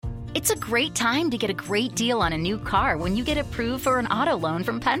It's a great time to get a great deal on a new car when you get approved for an auto loan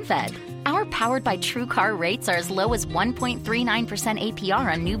from PenFed. Our Powered by True Car rates are as low as 1.39%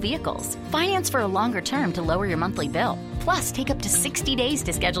 APR on new vehicles. Finance for a longer term to lower your monthly bill. Plus, take up to 60 days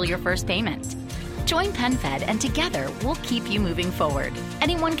to schedule your first payment. Join PenFed and together we'll keep you moving forward.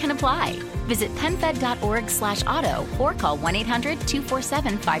 Anyone can apply. Visit penfed.org/auto or call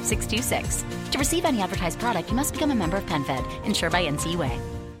 1-800-247-5626. To receive any advertised product, you must become a member of PenFed, insured by NCUA.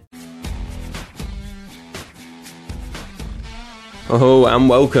 Oh, and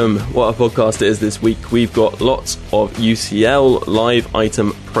welcome. What a podcast it is this week. We've got lots of UCL live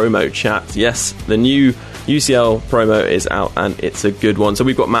item promo chat. Yes, the new UCL promo is out and it's a good one. So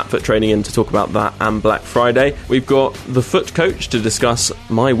we've got Matt FUT Trading in to talk about that and Black Friday. We've got the FUT Coach to discuss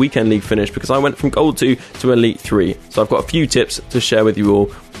my weekend league finish because I went from Gold 2 to Elite 3. So I've got a few tips to share with you all,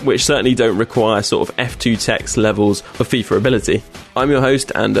 which certainly don't require sort of F2 text levels of FIFA ability. I'm your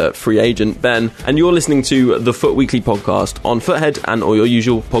host and free agent, Ben, and you're listening to the FUT Weekly podcast on Foothead and all your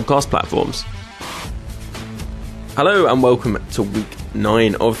usual podcast platforms. Hello and welcome to week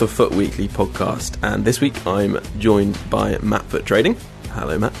 9 of the FUT Weekly podcast, and this week I'm joined by Matt FUT Trading.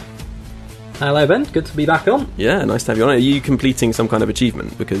 Hello, Matt. Hello, Ben. Good to be back on. Yeah, nice to have you on. Are you completing some kind of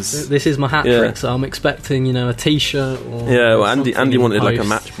achievement? Because this is my hat trick, so I'm expecting, a T-shirt. Or well, Andy wanted like a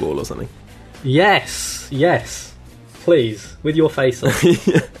match ball or something. Yes, please, with your face on.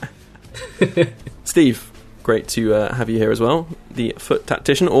 Steve, great to have you here as well. The FUT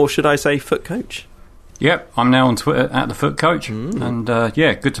Tactician, or should I say FUT Coach? Yep, I'm now on Twitter at the FUT Coach, and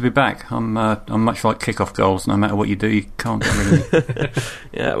good to be back. I'm much like kickoff goals. No matter what you do, you can't get rid of me.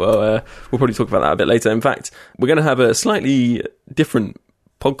 Yeah, well, we'll probably talk about that a bit later. In fact, we're going to have a slightly different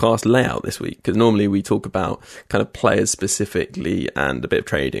podcast layout this week, because normally we talk about kind of players specifically and a bit of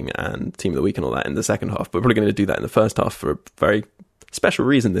trading and team of the week and all that in the second half. But we're probably going to do that in the first half for a very special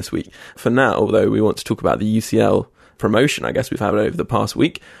reason this week. For now, although, we want to talk about the UCL promotion, I guess we've had over the past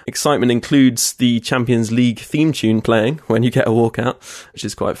week. Excitement includes the Champions League theme tune playing when you get a walkout, which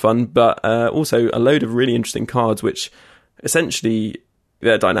is quite fun, but also a load of really interesting cards, which essentially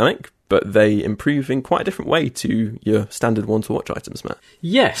they're dynamic, but they improve in quite a different way to your standard one-to-watch items, Matt.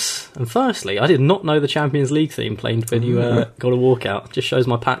 Yes, and firstly, I did not know the Champions League theme played when you got a walkout. Just shows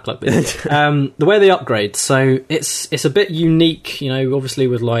my pack like this. The way they upgrade, so it's a bit unique, obviously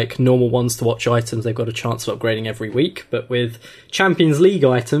with like normal ones-to-watch items, they've got a chance of upgrading every week, but with Champions League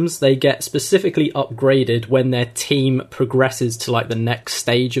items, they get specifically upgraded when their team progresses to like the next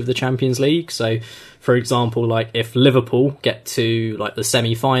stage of the Champions League. So, for example, like if Liverpool get to like the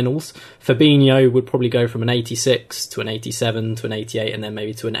semi-finals, Fabinho would probably go from an 86 to an 87 to an 88 and then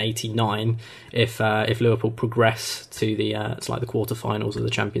maybe to an 89 if Liverpool progress to the to like the quarterfinals of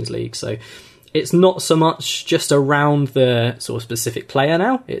the Champions League. So it's not so much just around the sort of specific player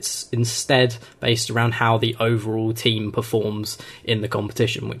now. It's instead based around how the overall team performs in the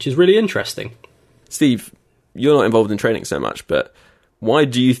competition, which is really interesting. Steve, you're not involved in training so much, but why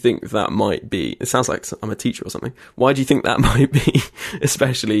do you think that might be? It sounds like I'm a teacher or something. Why do you think that might be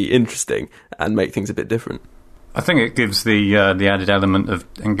especially interesting and make things a bit different? I think it gives the added element of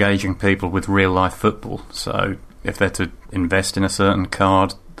engaging people with real-life football. So if they're to invest in a certain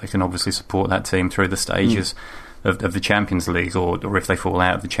card, they can obviously support that team through the stages of the Champions League, or if they fall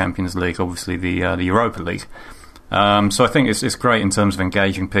out of the Champions League, obviously the Europa League. So I think it's great in terms of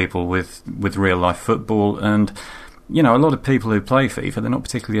engaging people with real-life football. And a lot of people who play FIFA, they're not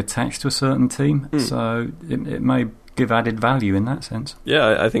particularly attached to a certain team, so it may give added value in that sense.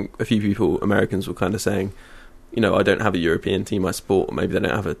 Yeah, I think a few people, Americans, were kind of saying, I don't have a European team I support, or maybe they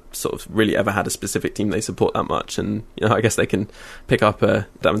don't have a sort of really ever had a specific team they support that much, and I guess they can pick up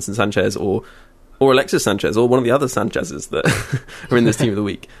Davinson Sanchez or Alexis Sanchez, or one of the other Sanchez's that are in this team of the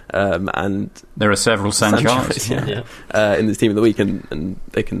week. And there are several Sanchez in this team of the week, and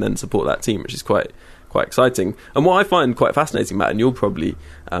they can then support that team, which is quite exciting. And what I find quite fascinating, Matt, and you'll probably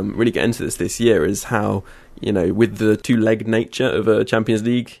really get into this year, is how, with the two-legged nature of a Champions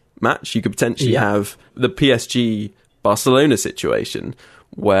League match, you could potentially have the PSG Barcelona situation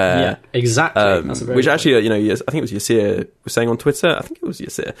where exactly which actually I think it was Yasir was saying on Twitter, I think it was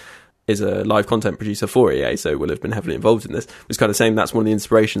Yasir is a live content producer for EA, so will have been heavily involved in this, was kind of saying that's one of the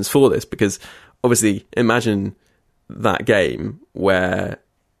inspirations for this, because obviously imagine that game where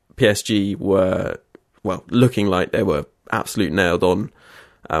PSG were looking like they were absolute nailed on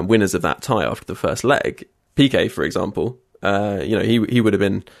winners of that tie after the first leg. Piqué, for example, he would have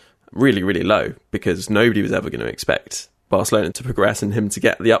been really, really low, because nobody was ever going to expect Barcelona to progress and him to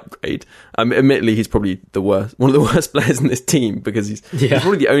get the upgrade. Admittedly, he's probably one of the worst players in this team, because he's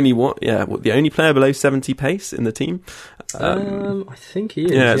probably the only player below 70 pace in the team. I think he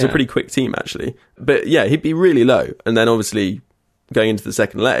is. Yeah, it's a pretty quick team actually. But yeah, he'd be really low, and then obviously going into the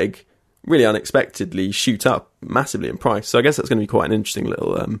second leg, really unexpectedly shoot up massively in price. So I guess that's going to be quite an interesting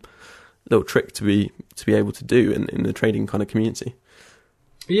little trick to be able to do in the trading kind of community.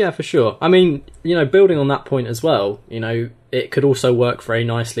 Yeah, for sure. I mean, building on that point as well, it could also work very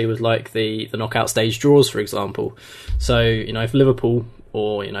nicely with like the knockout stage draws, for example. So, if Liverpool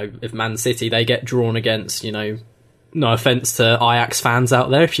or, if Man City, they get drawn against, no offence to Ajax fans out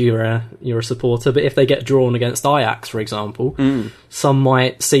there if you're a supporter, but if they get drawn against Ajax, for example, some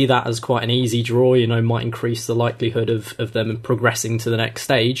might see that as quite an easy draw, might increase the likelihood of them progressing to the next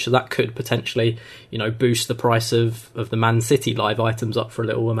stage. So that could potentially, boost the price of the Man City live items up for a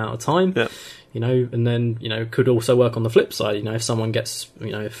little amount of time. Yeah. And then, could also work on the flip side, if someone gets,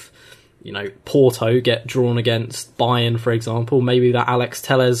 if Porto get drawn against Bayern, for example, maybe that Alex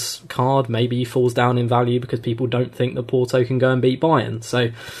Telles card maybe falls down in value because people don't think that Porto can go and beat Bayern.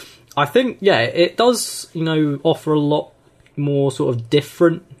 So I think, it does, offer a lot more sort of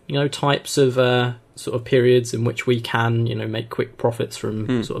different, types of sort of periods in which we can, make quick profits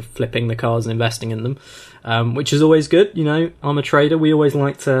from sort of flipping the cards and investing in them, which is always good. I'm a trader. We always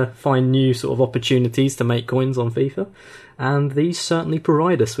like to find new sort of opportunities to make coins on FIFA. And these certainly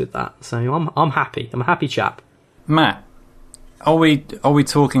provide us with that. So I'm happy. I'm a happy chap. Matt, are we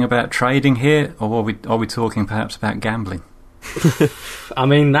talking about trading here, or are we talking perhaps about gambling? I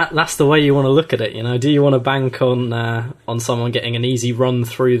mean, that's the way you want to look at it. Do you want to bank on someone getting an easy run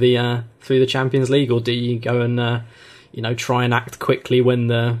through the Champions League, or do you go and try and act quickly when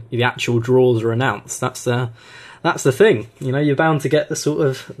the actual draws are announced? That's the thing. You're bound to get the sort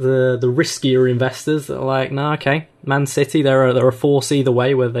of the riskier investors that are like, no, okay, Man City, they're a force either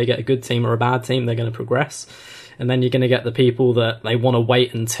way, whether they get a good team or a bad team, they're going to progress. And then you're going to get the people that they want to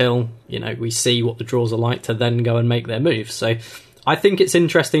wait until, we see what the draws are like to then go and make their moves. So I think it's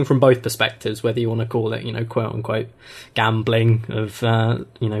interesting from both perspectives, whether you want to call it, quote unquote, gambling of,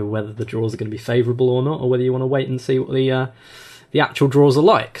 whether the draws are going to be favourable or not, or whether you want to wait and see what the actual draws are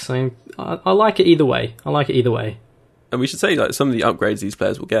like. So I like it either way. And we should say, like, some of the upgrades these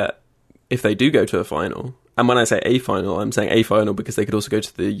players will get if they do go to a final. And when I say a final, I'm saying a final because they could also go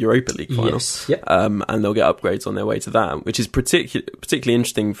to the Europa League final. Yes. Yep. And they'll get upgrades on their way to that, which is particularly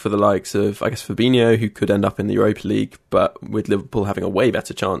interesting for the likes of, I guess, Fabinho, who could end up in the Europa League, but with Liverpool having a way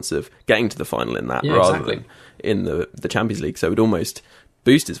better chance of getting to the final in that rather than in the Champions League. So it would almost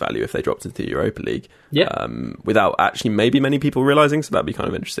boost his value if they dropped into the Europa League, without actually maybe many people realising, so that'd be kind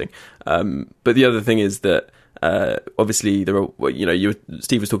of interesting. But the other thing is that obviously there are,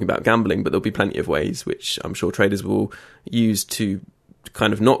 Steve was talking about gambling, but there'll be plenty of ways which I'm sure traders will use to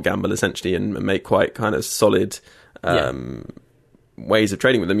kind of not gamble essentially and make quite kind of solid ways of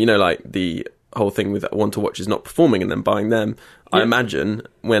trading with them. Like the whole thing with one to watch is not performing and then buying them. I imagine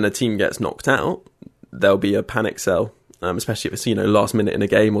when a team gets knocked out, there'll be a panic sell, especially if it's last minute in a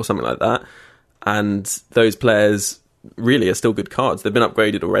game or something like that, and those players really are still good cards. They've been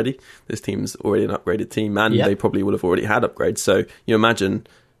upgraded already. This team's already an upgraded team, and they probably will have already had upgrades. So you imagine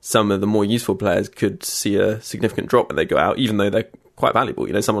some of the more useful players could see a significant drop when they go out, even though they're quite valuable.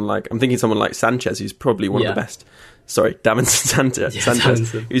 Someone like Sanchez, who's probably one of the best. Sorry, Davinson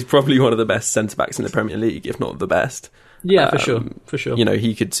Sanchez, who's probably one of the best centre backs in the Premier League, if not the best. Yeah, for sure.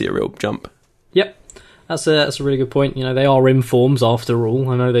 He could see a real jump. Yep. That's a really good point. They are informs after all.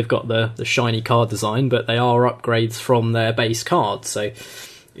 I know they've got the shiny card design, but they are upgrades from their base cards. So,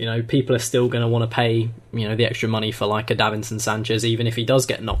 people are still going to want to pay, the extra money for like a Davinson Sanchez, even if he does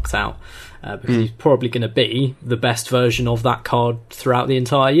get knocked out, because he's probably going to be the best version of that card throughout the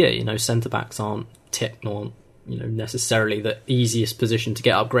entire year. Centre backs aren't necessarily the easiest position to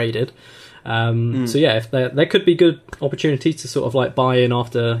get upgraded. So yeah, if there could be good opportunities to sort of like buy in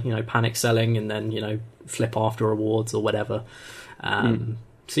after panic selling and then flip after rewards or whatever.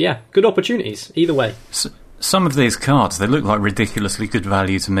 So yeah, good opportunities either way. Some of these cards, they look like ridiculously good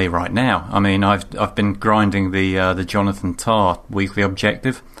value to me right now. I mean, I've been grinding the Jonathan Tah weekly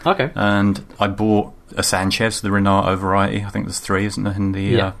objective. Okay. And I bought a Sanchez, the Renato variety. I think there's 3, isn't there, in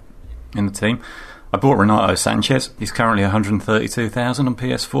the team. I bought Renato Sanchez. He's currently 132,000 on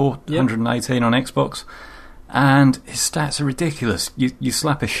PS4, 118 on Xbox, and his stats are ridiculous. You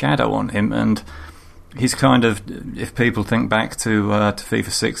slap a shadow on him, and he's kind of, if people think back to FIFA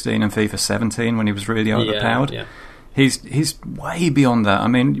 16 and FIFA 17 when he was really overpowered, he's way beyond that. I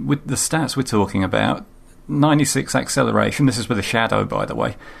mean, with the stats we're talking about, 96 acceleration. This is with a shadow, by the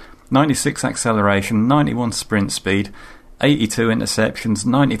way. 96 acceleration, 91 sprint speed, 82 interceptions,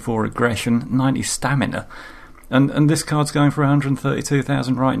 94 aggression, 90 stamina. And this card's going for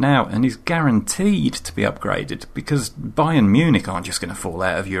 132,000 right now, and he's guaranteed to be upgraded because Bayern Munich aren't just going to fall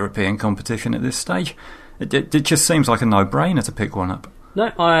out of European competition at this stage. It just seems like a no-brainer to pick one up. No,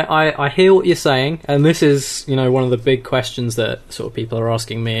 I hear what you're saying, and this is, one of the big questions that sort of people are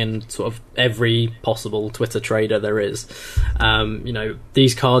asking me and sort of every possible Twitter trader there is.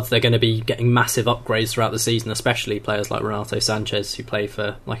 These cards, they're going to be getting massive upgrades throughout the season, especially players like Renato Sanchez who play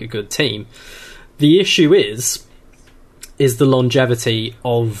for like a good team. The issue is the longevity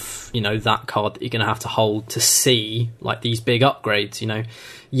of, that card that you're going to have to hold to see like these big upgrades,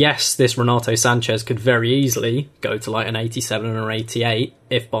 Yes, this Renato Sanchez could very easily go to like an 87 or 88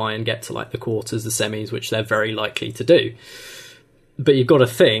 if Bayern get to like the quarters, the semis, which they're very likely to do. But you've got to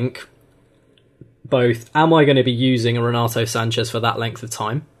think both, am I going to be using a Renato Sanchez for that length of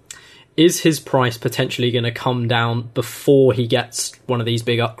time? Is his price potentially going to come down before he gets one of these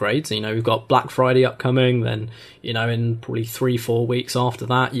big upgrades? We've got Black Friday upcoming, then, in probably 3-4 weeks after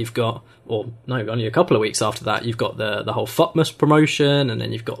that, you've got, or no, only a couple of weeks after that, you've got the whole FUTmas promotion, and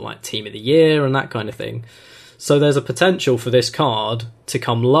then you've got like Team of the Year and that kind of thing. So there's a potential for this card to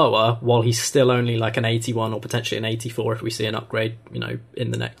come lower while he's still only like an 81 or potentially an 84 if we see an upgrade,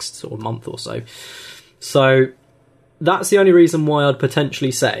 in the next sort of month or so. So that's the only reason why I'd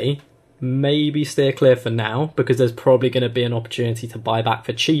potentially say maybe steer clear for now, because there's probably going to be an opportunity to buy back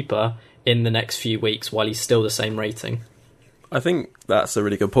for cheaper in the next few weeks while he's still the same rating. I think that's a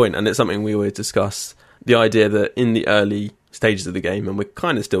really good point, and it's something we always discuss, the idea that in the early stages of the game, and we're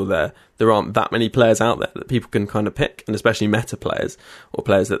kind of still there aren't that many players out there that people can kind of pick, and especially meta players or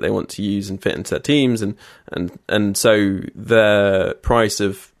players that they want to use and fit into their teams, and so the price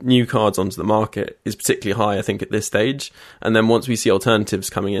of new cards onto the market is particularly high, I think, at this stage. And then once we see alternatives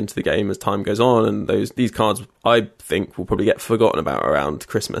coming into the game as time goes on, and these cards, I think, will probably get forgotten about around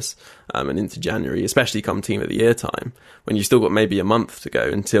Christmas and into January, especially come Team of the Year time, when you've still got maybe a month to go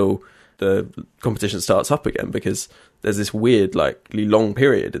until the competition starts up again, because there's this weird, long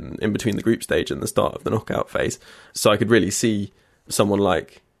period in between the group stage and the start of the knockout phase. So I could really see someone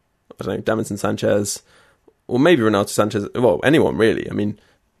like, I don't know, Davinson Sanchez, or maybe Renato Sanchez, well, anyone really,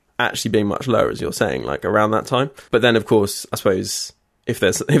 actually being much lower, as you're saying, like around that time. But then, of course, I suppose if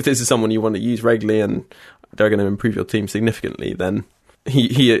this is someone you want to use regularly and they're going to improve your team significantly, then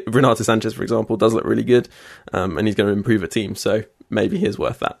Renato Sanchez, for example, does look really good, and he's going to improve a team. So maybe he is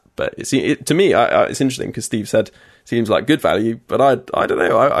worth that. But to me, it's interesting because Steve said seems like good value, but I don't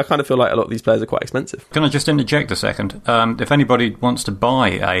know. I kind of feel like a lot of these players are quite expensive. Can I just interject a second? If anybody wants to buy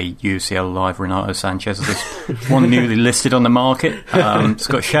a UCL Live Renato Sanchez, there's one newly listed on the market. It's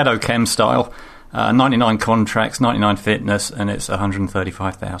got Shadow Chem style, 99 contracts, 99 fitness, and it's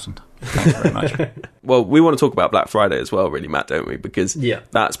 135,000. Thanks very much. Well, we want to talk about Black Friday as well, really, Matt, don't we? Because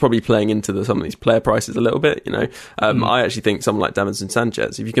that's probably playing into some of these player prices a little bit. I actually think someone like Davinson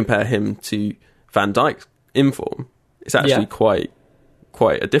Sanchez, if you compare him to Van Dijk in form, it's actually quite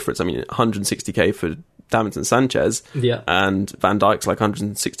a difference. 160k for Davinson Sanchez, and Van Dijk's like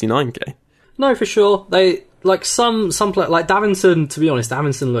 169k. No, for sure. They like some play, like Davinson. To be honest,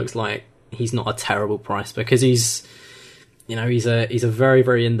 Davinson looks like he's not a terrible price because he's a very,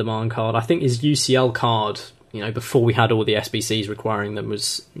 very in demand card. I think his UCL card, before we had all the SBCs requiring them,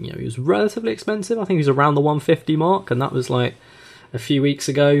 was he was relatively expensive. I think he was around the 150 mark, and that was like a few weeks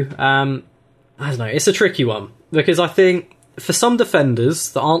ago. I don't know, it's a tricky one, because I think for some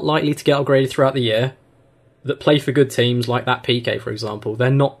defenders that aren't likely to get upgraded throughout the year, that play for good teams like that PK, for example, they're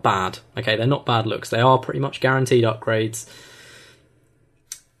not bad. Okay, they're not bad looks. They are pretty much guaranteed upgrades.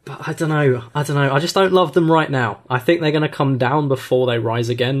 But I don't know. I just don't love them right now. I think they're going to come down before they rise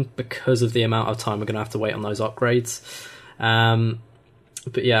again because of the amount of time we're going to have to wait on those upgrades.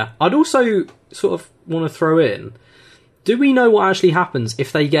 But yeah, I'd also sort of want to throw in, do we know what actually happens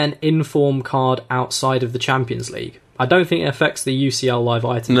if they get an inform card outside of the Champions League? I don't think it affects the UCL live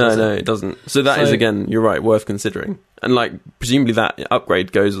items. No, it doesn't. So that is, again, you're right, worth considering. And presumably that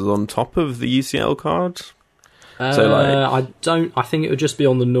upgrade goes on top of the UCL card? I think it would just be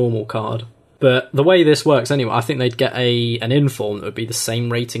on the normal card. But the way this works anyway, I think they'd get an inform that would be the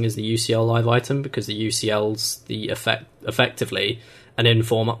same rating as the UCL live item, because the UCL's effectively an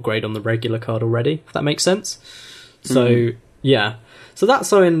inform upgrade on the regular card already, if that makes sense. So, yeah. So that's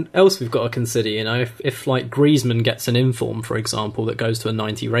something else we've got to consider, if like Griezmann gets an inform, for example, that goes to a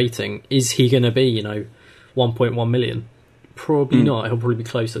 90 rating, is he going to be, 1.1 million? Probably not. He'll probably be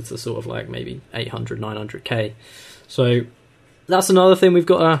closer to sort of like maybe 800, 900k. So that's another thing we've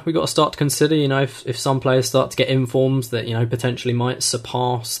got to start to consider. If some players start to get informs that potentially might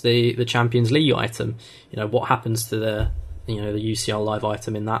surpass the Champions League item, what happens to the UCL live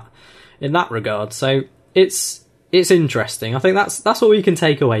item in that regard. So it's interesting. I think that's all we can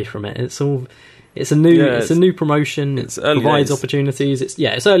take away from it. It's a new promotion. It provides opportunities.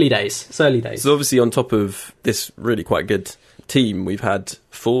 It's early days. So obviously on top of this really quite good team, we've had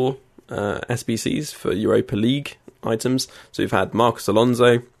 4 SBCs for Europa League items. So we've had Marcus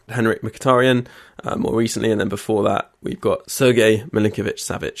Alonso, Henrik Mkhitaryan more recently, and then before that we've got Sergej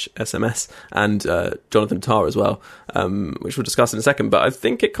Milinkovic-Savic SMS and Jonathan Tah as well, which we'll discuss in a second. But I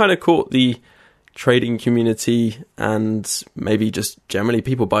think it kind of caught the trading community and maybe just generally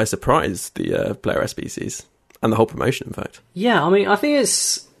people by surprise, the player SBCs and the whole promotion, in fact. Yeah, I mean, I think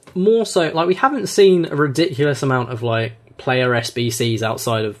it's more so like we haven't seen a ridiculous amount of like player SBCs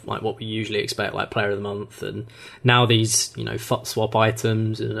outside of like what we usually expect, like player of the month, and now these FUT swap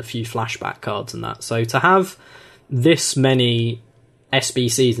items and a few flashback cards and that. So to have this many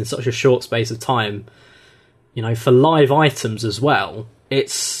SBCs in such a short space of time, for live items as well,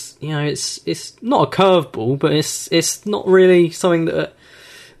 it's not a curveball, but it's not really something that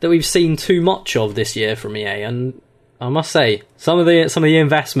we've seen too much of this year from EA. And I must say, some of the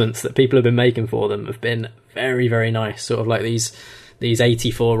investments that people have been making for them have been very, very nice. Sort of like these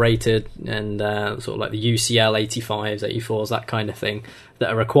 84 rated and sort of like the UCL 85s, 84s, that kind of thing that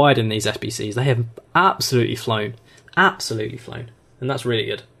are required in these SBCs. They have absolutely flown, and that's really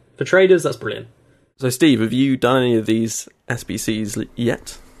good for traders. That's brilliant. So, Steve, have you done any of these SBCs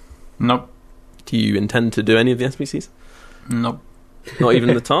yet? Nope. Do you intend to do any of the SBCs? Nope. Not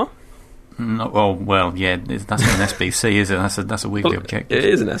even the TAR? No. Oh, well, yeah, that's not an SBC, is it? That's a weekly objective. It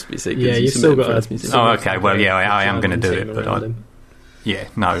is an SBC. Yeah, you've still got an SBC. Oh, okay. Well, yeah, I am going to do it, but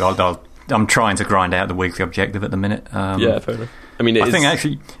I'm trying to grind out the weekly objective at the minute. Yeah, fair enough. I mean, I think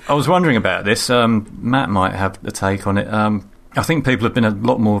actually, I was wondering about this. Matt might have a take on it. I think people have been a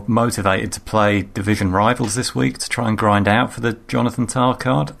lot more motivated to play division rivals this week to try and grind out for the Jonathan Tah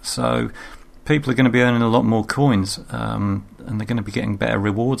card. So people are going to be earning a lot more coins, and they're going to be getting better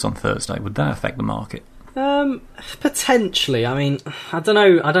rewards on Thursday. Would that affect the market? Potentially. I mean, I don't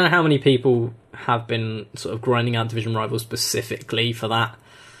know how many people have been sort of grinding out division rivals specifically for that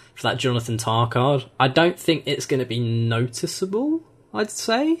Jonathan Tah card. I don't think it's going to be noticeable, I'd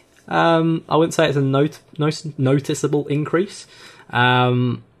say. I wouldn't say it's a noticeable increase.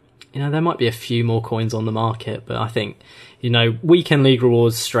 There might be a few more coins on the market, but I think, weekend league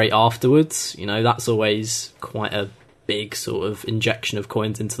rewards straight afterwards, that's always quite a big sort of injection of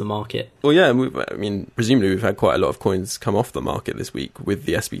coins into the market. Well, yeah, presumably we've had quite a lot of coins come off the market this week with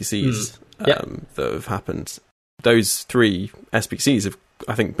the SBCs that have happened. Those 3 SBCs have,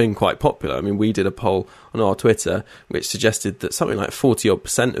 I think, been quite popular. I mean, we did a poll on our Twitter which suggested that something like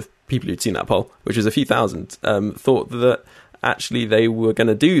 40% of people who'd seen that poll, which was a few thousand, thought that actually they were going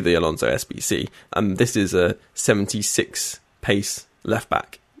to do the Alonso SBC. And this is a 76 pace left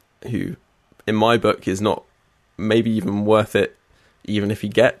back who, in my book, is not maybe even worth it, even if he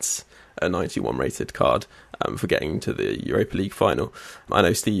gets a 91 rated card for getting to the Europa League final. I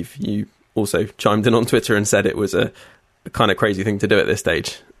know, Steve, you also chimed in on Twitter and said it was a kind of crazy thing to do at this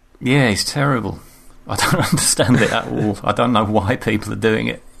stage. Yeah, it's terrible. I don't understand it at all. I don't know why people are doing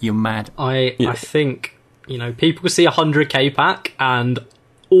it. You're mad. I think, people see a 100k pack and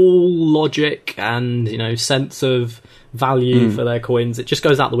all logic and, sense of value for their coins, it just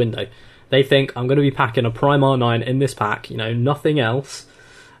goes out the window. They think, I'm going to be packing a Prime R9 in this pack, nothing else.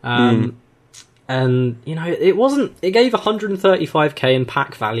 And, it gave 135k in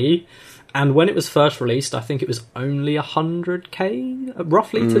pack value. And when it was first released, I think it was only 100k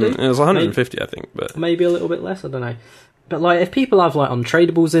roughly to do. It was 150, maybe, I think, but maybe a little bit less. I don't know. But if people have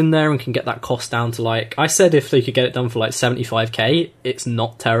untradables in there and can get that cost down to I said, if they could get it done for 75k, it's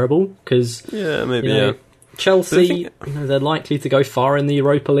not terrible because Chelsea, they're likely to go far in the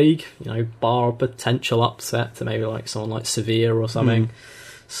Europa League. Bar a potential upset to maybe someone like Sevilla or something.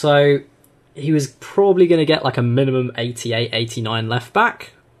 So he was probably going to get a minimum 88, 89 left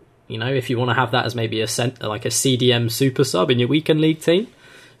back. If you want to have that as maybe a CDM super sub in your weekend league team,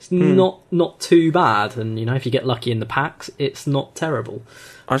 it's not too bad. And if you get lucky in the packs, it's not terrible.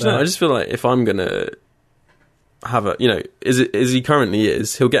 I just feel like if I'm gonna have as he currently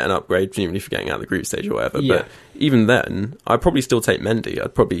is, he'll get an upgrade presumably for getting out of the group stage or whatever. Yeah. But even then, I'd probably still take Mendy.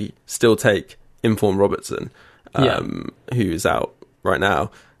 I'd probably still take Inform Robertson, who is out right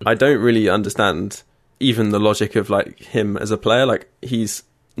now. I don't really understand even the logic of him as a player. He's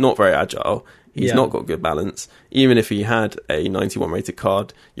not very agile. He's not got good balance. Even if he had a 91 rated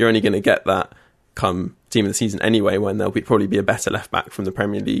card, you're only going to get that come team of the season anyway, when there'll probably be a better left back from the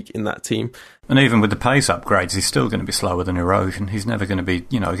Premier League in that team. And even with the pace upgrades, he's still going to be slower than Erosion. He's never going to be,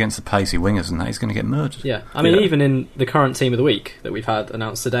 against the pacey wingers and that, he's going to get murdered. Yeah, I mean, even in the current team of the week that we've had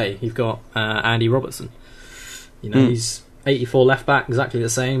announced today, you've got Andy Robertson. He's 84 left back, exactly the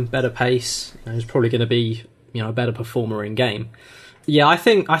same, better pace. He's probably going to be, a better performer in game. Yeah, I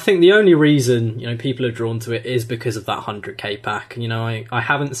think the only reason people are drawn to it is because of that 100k pack. I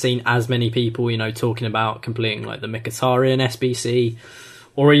haven't seen as many people talking about completing like the Mkhitaryan SBC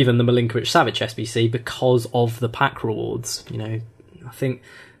or even the Milinkovic-Savic SBC because of the pack rewards. I think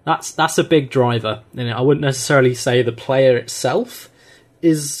that's a big driver. I wouldn't necessarily say the player itself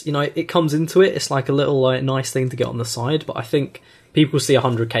is it comes into it. It's like a little nice thing to get on the side, but I think people see a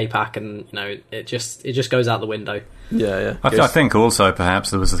 100k pack and it just goes out the window. Yeah. I think also perhaps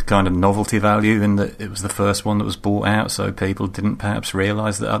there was a kind of novelty value in that it was the first one that was bought out, so people didn't perhaps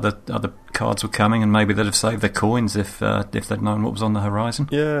realise that other cards were coming, and maybe they'd have saved their coins if they'd known what was on the horizon.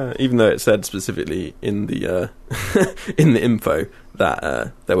 Yeah, even though it said specifically in the in the info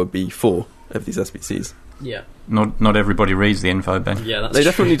that there would be 4 of these SBCs. Yeah. Not everybody reads the info, Ben. Yeah, that's they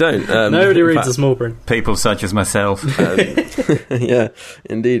true. definitely don't. Nobody reads the small print. People such as myself. Yeah,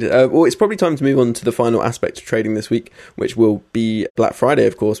 indeed. Well, it's probably time to move on to the final aspect of trading this week, which will be Black Friday,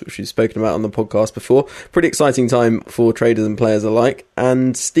 of course, which we've spoken about on the podcast before. Pretty exciting time for traders and players alike.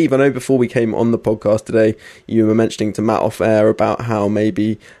 And Steve, I know before we came on the podcast today, you were mentioning to Matt off air about how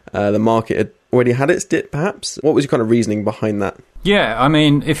maybe the market had already had its dip, perhaps. What was your kind of reasoning behind that? Yeah, I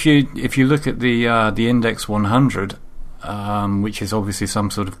mean, if you look at the Index 100, which is obviously some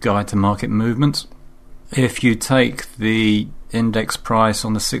sort of guide to market movements, if you take the index price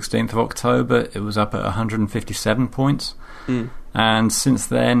on the 16th of October, it was up at 157 points. And since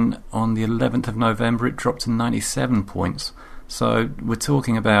then, on the 11th of November, it dropped to 97 points. So we're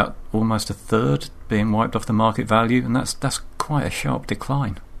talking about almost a third being wiped off the market value, and that's quite a sharp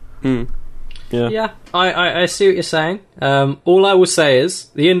decline. Yeah, I see what you're saying. All I will say is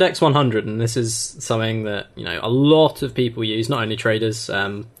the Index 100, and this is something that a lot of people use, not only traders,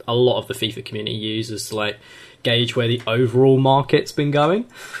 a lot of the FIFA community uses to gauge where the overall market's been going.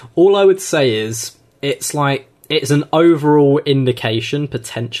 All I would say is it's an overall indication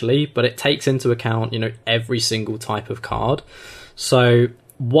potentially, but it takes into account every single type of card. So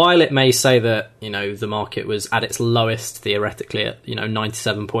while it may say that the market was at its lowest theoretically at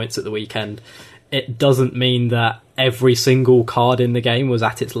 97 points at the weekend, it doesn't mean that every single card in the game was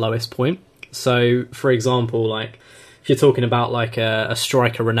at its lowest point. So for example, if you're talking about a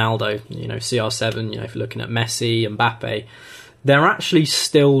striker Ronaldo, CR7, if you're looking at Messi and Mbappe, they're actually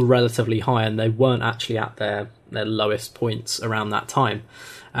still relatively high, and they weren't actually at their lowest points around that time.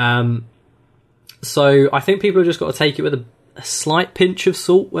 So I think people have just got to take it with a slight pinch of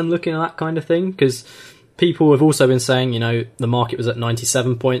salt when looking at that kind of thing, because people have also been saying, the market was at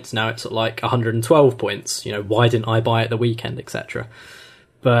 97 points, now it's at 112 points. Why didn't I buy at the weekend, etc.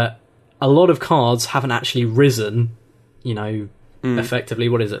 But a lot of cards haven't actually risen, effectively,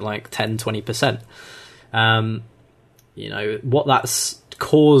 what is it, 10, 20%. What that's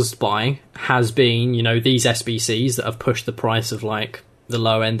caused by has been, these SBCs that have pushed the price of the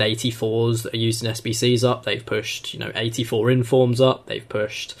low-end 84s that are used in SBCs up. They've pushed, 84 informs up. They've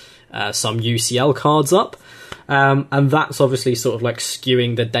pushed some UCL cards up. And that's obviously sort of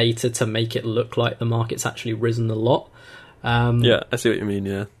skewing the data to make it look like the market's actually risen a lot. Yeah, I see what you mean,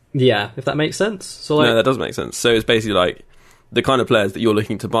 yeah. Yeah, if that makes sense. So no, that does make sense. So it's basically the kind of players that you're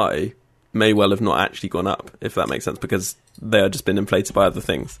looking to buy may well have not actually gone up, if that makes sense, because they have just been inflated by other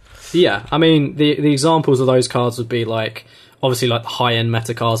things. Yeah, I mean, the examples of those cards would be obviously the high-end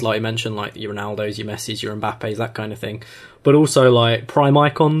meta cards, like you mentioned, your Ronaldos, your Messis, your Mbappes, that kind of thing. But also prime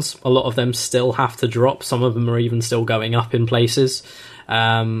icons, a lot of them still have to drop. Some of them are even still going up in places.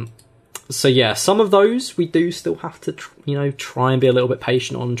 So yeah, some of those we do still have to try and be a little bit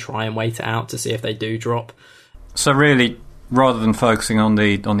patient on, try and wait it out to see if they do drop. So really, rather than focusing on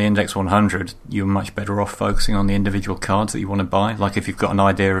the Index 100, you're much better off focusing on the individual cards that you want to buy. If you've got an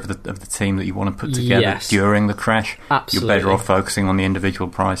idea of the team that you want to put together during the crash, absolutely, you're better off focusing on the individual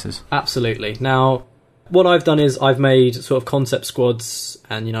prices. Absolutely. Now, what I've done is I've made sort of concept squads,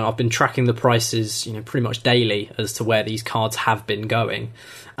 and I've been tracking the prices pretty much daily as to where these cards have been going,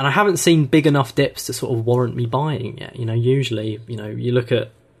 and I haven't seen big enough dips to sort of warrant me buying yet. Usually you look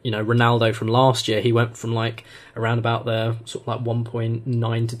at Ronaldo from last year, he went from around about the sort of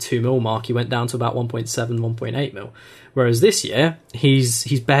 1.9 to 2 mil mark, he went down to about 1.7, 1.8 mil. Whereas this year,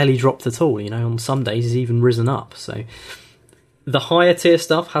 he's barely dropped at all. On some days he's even risen up. So the higher tier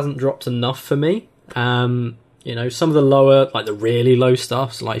stuff hasn't dropped enough for me. Some of the lower, the really low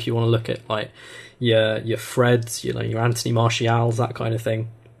stuff, so if you want to look at your Freds, your Anthony Martials, that kind of thing.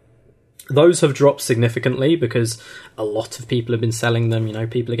 Those have dropped significantly because a lot of people have been selling them.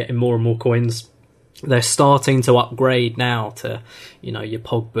 People are getting more and more coins. They're starting to upgrade now to, your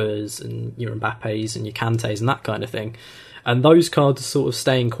Pogbas and your Mbappes and your Kantes and that kind of thing. And those cards are sort of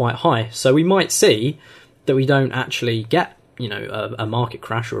staying quite high. So we might see that we don't actually get, a market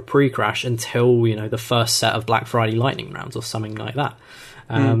crash or a pre-crash until, the first set of Black Friday lightning rounds or something like that,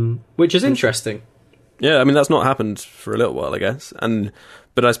 which is interesting. Yeah, I mean, that's not happened for a little while, I guess.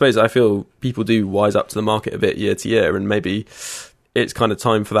 But I suppose I feel people do wise up to the market a bit year to year, and maybe it's kind of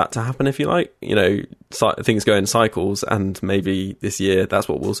time for that to happen, if you like. Things go in cycles, and maybe this year that's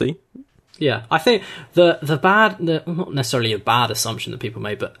what we'll see. Yeah, I think the not necessarily a bad assumption that people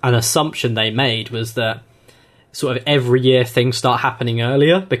made, but an assumption they made was that sort of every year things start happening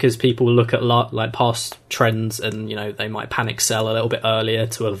earlier because people look at like past trends and they might panic sell a little bit earlier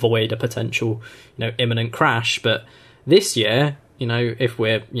to avoid a potential imminent crash. But this year, if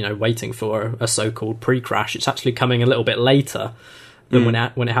we're waiting for a so-called pre-crash, it's actually coming a little bit later than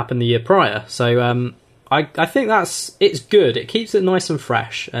when it happened the year prior. So I think it's good. It keeps it nice and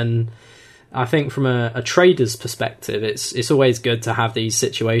fresh, and I think from a trader's perspective, it's always good to have these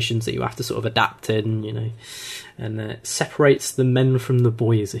situations that you have to sort of adapt in, and it separates the men from the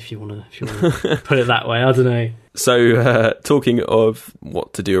boys, if you want to put it that way. I don't know. So talking of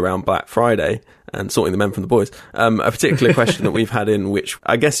what to do around Black Friday and sorting the men from the boys, a particular question that we've had in, which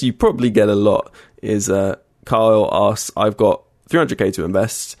I guess you probably get a lot, is Kyle asks, I've got 300k to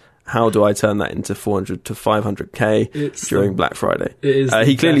invest. How do I turn that into 400 to 500k during Black Friday? It is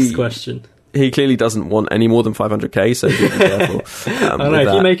the best question. He clearly doesn't want any more than 500k, so be careful. I don't know,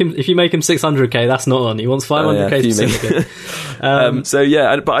 if you make him 600k, that's not on. He wants 500k specifically. So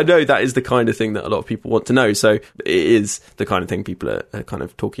yeah, but I know that is the kind of thing that a lot of people want to know. So it is the kind of thing people are kind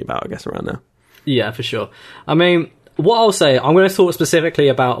of talking about, I guess, around now. Yeah, for sure. I mean, what I'll say, I'm going to talk specifically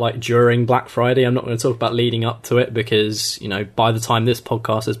about like during Black Friday. I'm not going to talk about leading up to it because, by the time this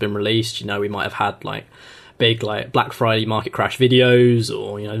podcast has been released, we might have had like big like Black Friday market crash videos,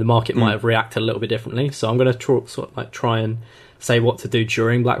 or the market might have reacted a little bit differently. So I'm going to try and say what to do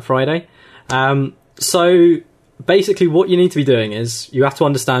during Black Friday. So basically what you need to be doing is you have to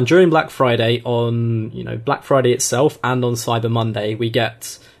understand during Black Friday, on Black Friday itself and on Cyber Monday, we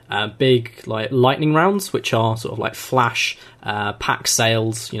get big like lightning rounds, which are sort of like flash pack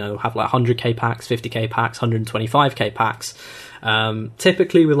sales. Have like 100k packs, 50k packs, 125k packs,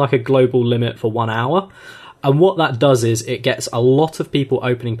 typically with like a global limit for 1 hour. And what that does is it gets a lot of people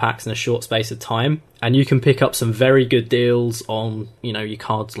opening packs in a short space of time, and you can pick up some very good deals on, your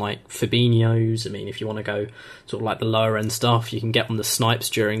cards like Fabinho's. I mean, if you want to go sort of like the lower end stuff, you can get on the snipes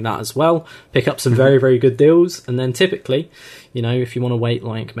during that as well. Pick up some very, very good deals. And then typically, if you want to wait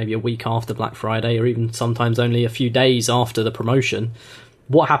like maybe a week after Black Friday, or even sometimes only a few days after the promotion,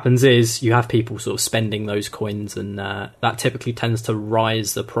 what happens is you have people sort of spending those coins, and that typically tends to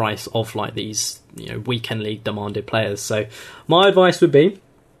rise the price of like these weekend league demanded players. So my advice would be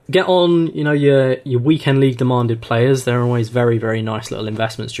get on your weekend league demanded players. They're always very, very nice little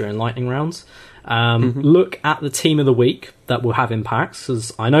investments during lightning rounds. Look at the team of the week that we'll have in packs,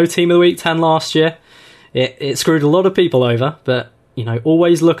 because I know team of the week 10 last year, it screwed a lot of people over, but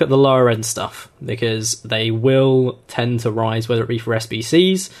always look at the lower end stuff, because they will tend to rise, whether it be for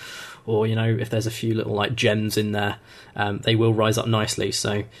SBCs or, if there's a few little like gems in there, they will rise up nicely.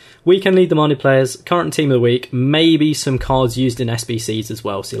 So weekend league demanded players, current team of the week, maybe some cards used in SBCs as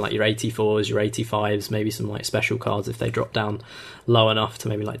well. So like your 84s, your 85s, maybe some like special cards if they drop down low enough to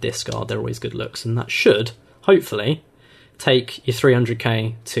maybe like discard. They're always good looks, and that should hopefully take your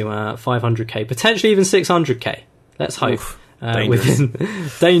 300k to 500k, potentially even 600k. Let's hope. Oof. Within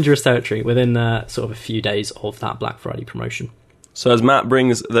dangerous territory within sort of a few days of that Black Friday promotion. So as Matt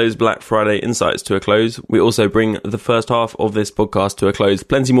brings those Black Friday insights to a close, we also bring the first half of this podcast to a close.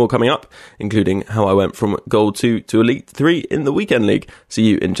 Plenty more coming up, including how I went from Gold 2 to Elite 3 in the Weekend League. See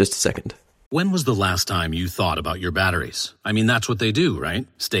you in just a second. When was the last time you thought about your batteries? I mean, that's what they do, right?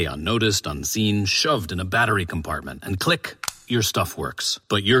 Stay unnoticed, unseen, shoved in a battery compartment, and click, your stuff works.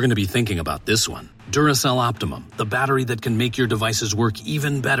 But you're going to be thinking about this one. Duracell Optimum, the battery that can make your devices work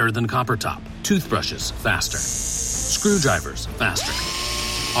even better than copper top. Toothbrushes, faster. Screwdrivers, faster.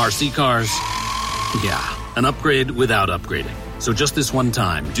 RC cars, yeah, an upgrade without upgrading. So just this one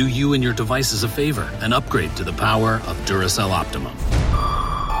time, do you and your devices a favor and upgrade to the power of Duracell Optimum.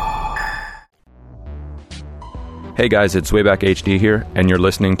 Hey guys, it's Wayback HD here, and you're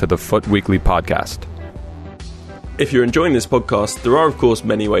listening to the FUT Weekly Podcast. If you're enjoying this podcast, there are of course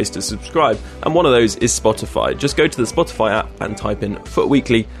many ways to subscribe, and one of those is Spotify. Just go to the Spotify app and type in FUT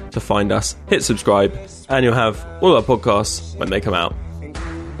Weekly to find us, hit subscribe, and you'll have all our podcasts when they come out.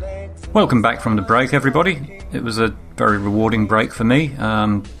 Welcome back from the break, everybody. It was a very rewarding break for me.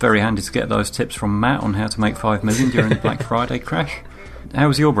 Very handy to get those tips from Matt on how to make 5 million during the Black Friday crash. How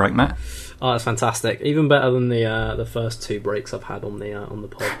was your break, Matt? Oh, that's fantastic. Even better than the first 2 breaks I've had on the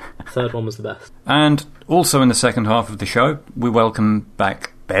pod. Third one was the best. And also in the second half of the show, we welcome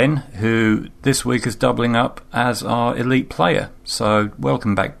back Ben, who this week is doubling up as our elite player. So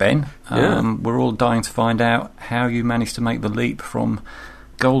welcome back, Ben. We're all dying to find out how you managed to make the leap from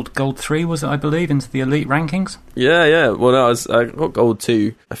Gold 3, was it, I believe, into the elite rankings? Yeah. Well, I got Gold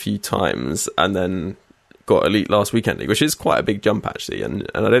 2 a few times and then got elite last weekend league, which is quite a big jump actually, and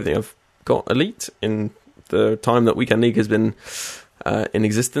I don't think I've got elite in the time that weekend league has been in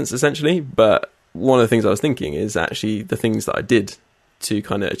existence essentially. But one of the things I was thinking is actually the things that I did to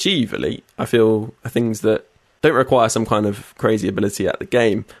kind of achieve elite, I feel, are things that don't require some kind of crazy ability at the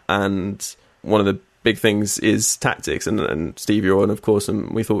game. And one of the big things is tactics, and Steve, you're on, of course,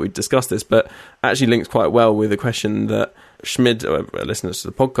 and we thought we'd discuss this, but actually links quite well with a question that Schmid, listeners to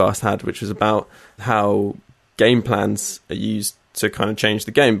the podcast, had, which was about how game plans are used to kind of change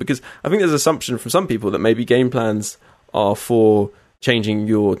the game. Because I think there's an assumption from some people that maybe game plans are for changing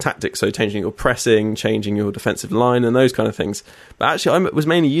your tactics, so changing your pressing, changing your defensive line and those kind of things. But actually I was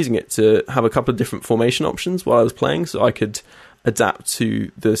mainly using it to have a couple of different formation options while I was playing, so I could adapt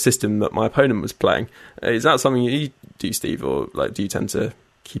to the system that my opponent was playing. Is that something you do, Steve, or do you tend to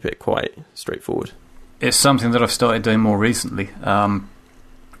keep it quite straightforward? It's something that I've started doing more recently.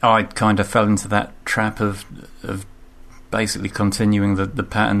 I kind of fell into that trap of basically continuing the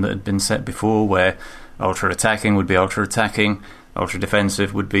pattern that had been set before, where ultra attacking would be ultra attacking, ultra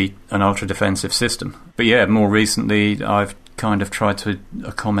defensive would be an ultra defensive system. But yeah, more recently I've kind of tried to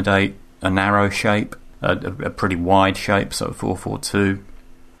accommodate a narrow shape, a pretty wide shape, so 4-4-2.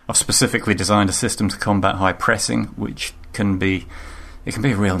 I've specifically designed a system to combat high pressing, which can be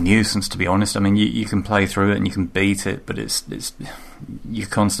a real nuisance, to be honest. I mean, you can play through it and you can beat it, but it's you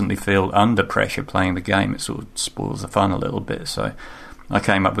constantly feel under pressure playing the game. It sort of spoils the fun a little bit. So I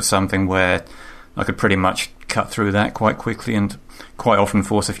came up with something where I could pretty much cut through that quite quickly, and quite often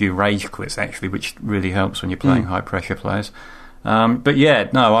force a few rage quits actually, which really helps when you're playing high pressure players. But yeah,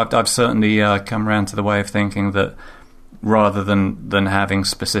 no, I've certainly come around to the way of thinking that rather than having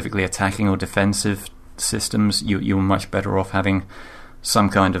specifically attacking or defensive systems, you're much better off having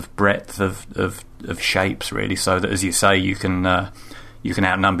some kind of breadth of shapes, really, so that, as you say, you can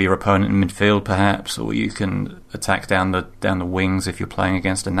outnumber your opponent in midfield perhaps, or you can attack down the wings if you're playing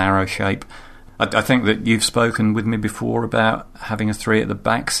against a narrow shape. I think that you've spoken with me before about having a 3 at the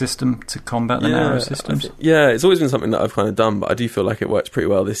back system to combat the narrow systems. It's always been something that I've kind of done, but I do feel like it works pretty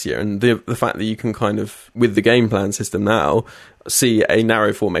well this year. And the fact that you can kind of, with the game plan system now, see a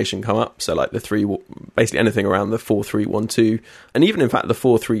narrow formation come up. So like the 3, basically anything around the 4-3-1-2, and even in fact the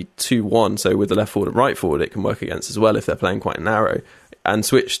 4-3-2-1. So with the left forward and right forward, it can work against as well if they're playing quite narrow, and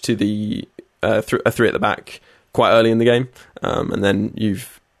switch to the a 3 at the back quite early in the game, and then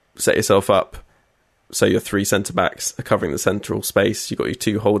you've set yourself up. So your 3 centre-backs are covering the central space. You've got your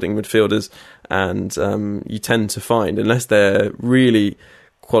 2 holding midfielders, and you tend to find, unless they're really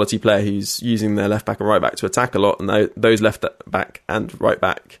quality player who's using their left-back and right-back to attack a lot, and those left-back and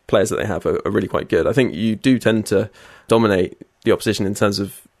right-back players that they have are really quite good. I think you do tend to dominate the opposition in terms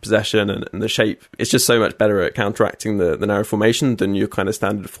of possession and the shape. It's just so much better at counteracting the narrow formation than your kind of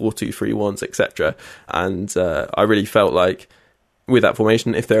standard 4-2-3-1s, etc. And I really felt like with that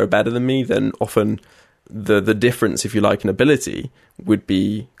formation, if they're better than me, then often the difference, if you like, in ability would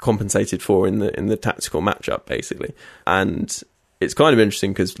be compensated for in the tactical matchup, basically. And it's kind of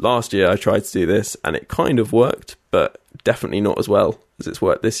interesting because last year I tried to do this and it kind of worked, but definitely not as well as it's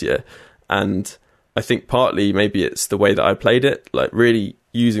worked this year. And I think partly maybe it's the way that I played it, like really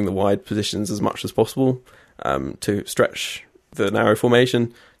using the wide positions as much as possible to stretch the narrow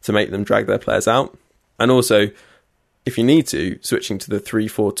formation to make them drag their players out. And also, if you need to, switching to the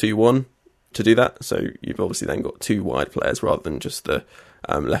 3-4-2-1 to do that. So you've obviously then got 2 wide players rather than just the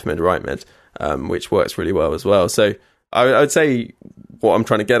left mid, right mid, which works really well as well. So I would say what I'm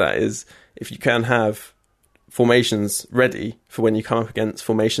trying to get at is if you can have formations ready for when you come up against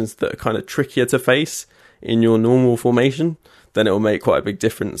formations that are kind of trickier to face in your normal formation, then it will make quite a big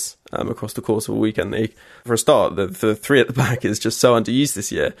difference across the course of a weekend league. For a start, the 3 at the back is just so underused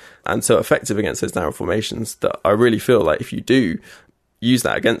this year and so effective against those narrow formations that I really feel like if you do use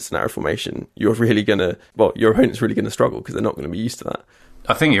that against a narrow formation, your opponent's really going to struggle because they're not going to be used to that.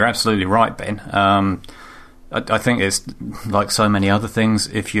 I think you're absolutely right, Ben. I think it's like so many other things.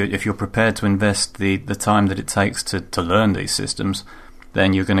 If you're prepared to invest the time that it takes to learn these systems,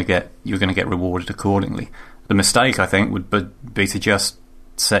 then you're going to get rewarded accordingly. The mistake, I think, would be to just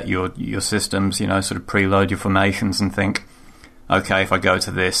set your systems, sort of preload your formations and think, okay, if I go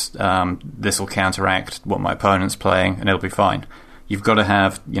to this, this will counteract what my opponent's playing, and it'll be fine. You've got to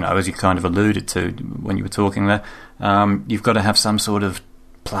have, as you kind of alluded to when you were talking there, you've got to have some sort of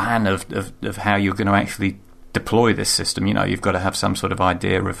plan of how you're going to actually deploy this system. You've got to have some sort of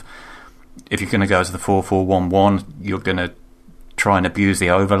idea of, if you're going to go to the 4-4-1-1, you're going to try and abuse the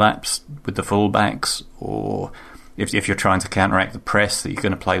overlaps with the fullbacks, or if you're trying to counteract the press, that you're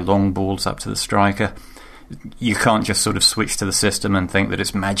going to play long balls up to the striker. You can't just sort of switch to the system and think that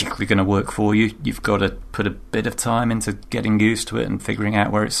it's magically going to work for you. You've got to put a bit of time into getting used to it and figuring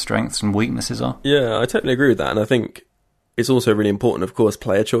out where its strengths and weaknesses are. Yeah, I totally agree with that, and I think it's also really important, of course,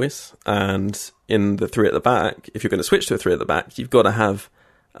 player choice. And in the 3 at the back, if you're going to switch to a 3 at the back, you've got to have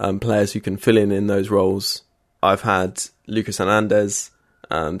players who can fill in those roles. I've had Lucas Hernandez,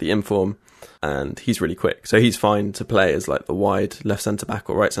 the inform, and he's really quick. So he's fine to play as like the wide left centre-back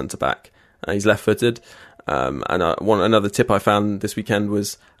or right centre-back. He's left-footed. And another tip I found this weekend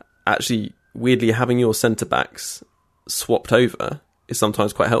was actually, weirdly, having your centre-backs swapped over is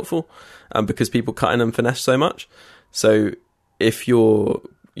sometimes quite helpful, because people cut in and finesse so much. So if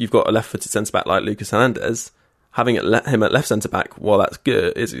you've got a left-footed centre-back like Lucas Hernandez, having him at left centre-back, while that's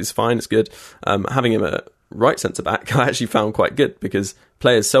good, is fine, it's good. Having him at right centre-back, I actually found quite good, because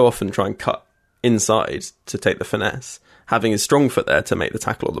players so often try and cut inside to take the finesse. Having his strong foot there to make the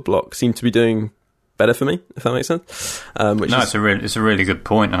tackle or the block seemed to be doing better for me, if that makes sense. It's a really good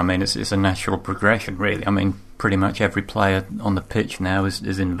point, and I mean it's a natural progression, really. I mean, pretty much every player on the pitch now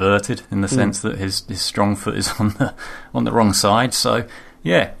is inverted, in the sense that his strong foot is on the wrong side. So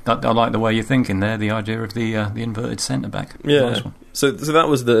yeah, I like the way you're thinking there. The idea of the inverted centre back. Yeah. Nice one. So that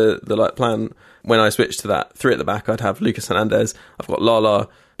was the like plan. When I switched to that 3 at the back, I'd have Lucas Hernandez. I've got Lala,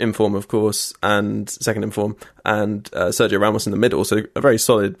 inform, of course, and second inform, and Sergio Ramos in the middle. So a very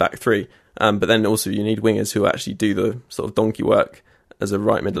solid back 3. But then also you need wingers who actually do the sort of donkey work as a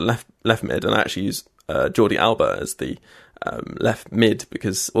right mid and left mid, and I actually use Jordi Alba as the left mid,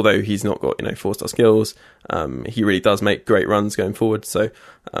 because although he's not got 4-star skills, he really does make great runs going forward. So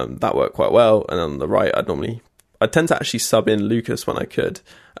that worked quite well. And on the right, I'd tend to actually sub in Lucas when I could.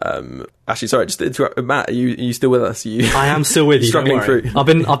 Actually, sorry, just to interrupt. Matt, are you still with us? I am still with you. Struggling through.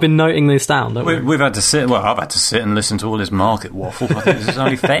 I've been noting this down. We've had to sit. Well, I've had to sit and listen to all this market waffle. I think this is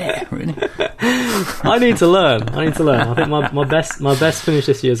only fair, really. I need to learn. I think my best finish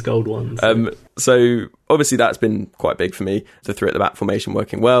this year is gold ones. So obviously that's been quite big for me. The 3 at the back formation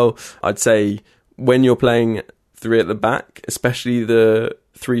working well. I'd say when you're playing 3 at the back, especially the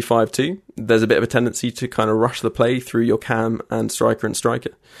 3-5-2, there's a bit of a tendency to kind of rush the play through your cam and striker.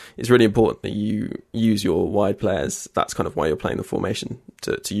 It's really important that you use your wide players. That's kind of why you're playing the formation,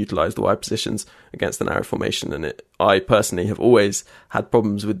 to utilise the wide positions against the narrow formation. And I personally have always had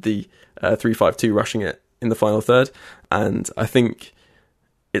problems with the 3-5-2 rushing it in the final third. And I think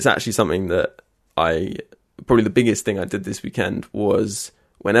it's actually something that probably the biggest thing I did this weekend was,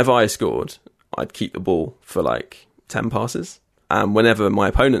 whenever I scored, I'd keep the ball for like 10 passes. And whenever my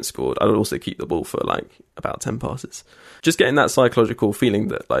opponent scored, I would also keep the ball for like about 10 passes. Just getting that psychological feeling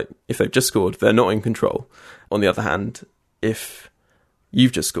that, like, if they've just scored, they're not in control. On the other hand, if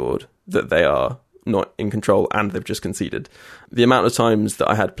you've just scored, that they are not in control and they've just conceded. The amount of times that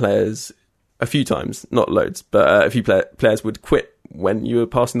I had players, a few times, not loads, but a few players would quit when you were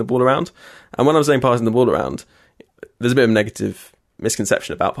passing the ball around. And when I was saying passing the ball around, there's a bit of a negative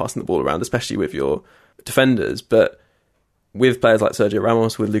misconception about passing the ball around, especially with your defenders, but with players like Sergio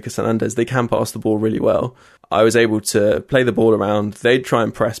Ramos, with Lucas Hernandez, they can pass the ball really well. I was able to play the ball around. They'd try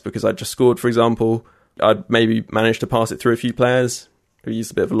and press because I'd just scored, for example. I'd maybe manage to pass it through a few players who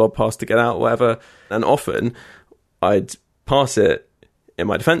used a bit of a lob pass to get out, whatever. And often I'd pass it in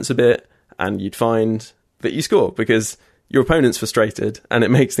my defence a bit, and you'd find that you score because your opponent's frustrated and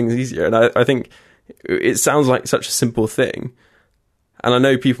it makes things easier. And I think it sounds like such a simple thing. And I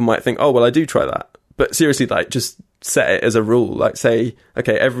know people might think, oh, well, I do try that. But seriously, like, just set it as a rule. Like, say,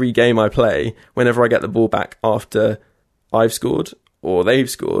 okay, every game I play, whenever I get the ball back after I've scored or they've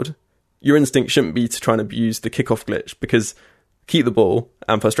scored, your instinct shouldn't be to try and abuse the kickoff glitch, because keep the ball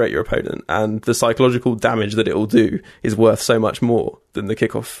and frustrate your opponent, and the psychological damage that it will do is worth so much more than the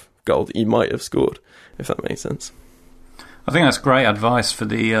kickoff goal that you might have scored, if that makes sense. I think that's great advice for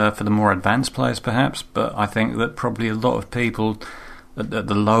the more advanced players, perhaps, but I think that probably a lot of people at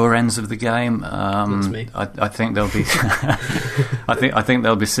the lower ends of the game, That's me. I think they'll be I think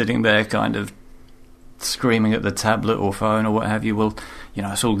they'll be sitting there kind of screaming at the tablet or phone or what have you. Well,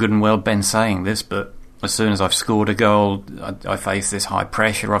 it's all good and well Ben saying this, but as soon as I've scored a goal, I face this high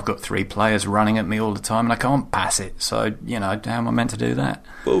pressure. I've got 3 players running at me all the time, and I can't pass it. So, how am I meant to do that?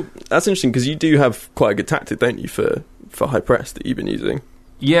 Well, that's interesting, because you do have quite a good tactic, don't you, for high press that you've been using?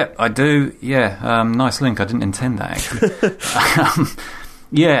 Yeah, I do. Yeah, nice link. I didn't intend that, actually.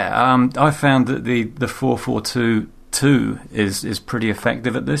 I found that the 4-4-2-2 is pretty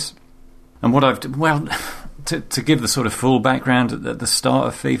effective at this. And what to give the sort of full background, at the start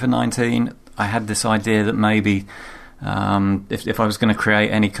of FIFA 19, I had this idea that maybe if I was going to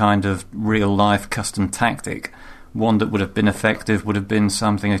create any kind of real-life custom tactic, one that would have been effective would have been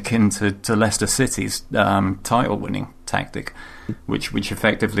something akin to Leicester City's title-winning tactic, which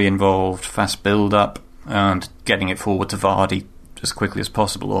effectively involved fast build-up and getting it forward to Vardy as quickly as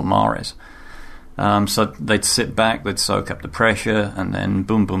possible, or Mahrez. So they'd sit back, they'd soak up the pressure, and then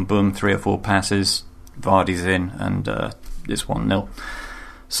boom, boom, boom, 3 or 4 passes, Vardy's in, and it's 1-0.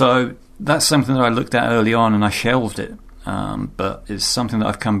 So that's something that I looked at early on and I shelved it, but it's something that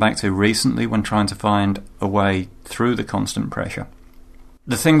I've come back to recently when trying to find a way through the constant pressure.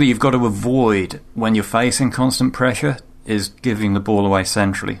 The thing that you've got to avoid when you're facing constant pressure is giving the ball away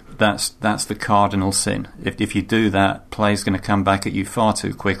centrally. That's the cardinal sin. If you do that, play's going to come back at you far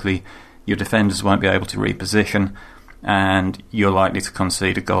too quickly, your defenders won't be able to reposition, and you're likely to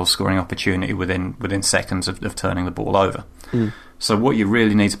concede a goal-scoring opportunity within seconds of turning the ball over. So what you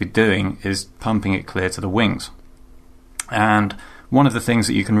really need to be doing is pumping it clear to the wings. And one of the things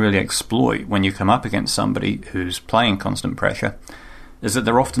that you can really exploit when you come up against somebody who's playing constant pressure is that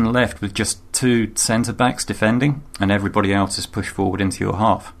they're often left with just 2 centre-backs defending, and everybody else is pushed forward into your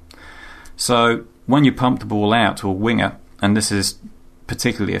half. So when you pump the ball out to a winger, and this is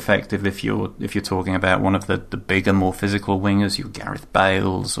particularly effective if you're talking about one of the bigger, more physical wingers, your Gareth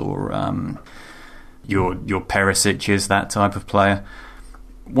Bales or your Perisic's, that type of player.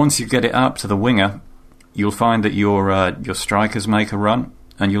 Once you get it up to the winger, you'll find that your strikers make a run,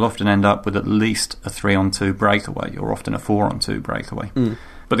 and you'll often end up with at least a 3-on-2 breakaway, or often a 4-on-2 breakaway.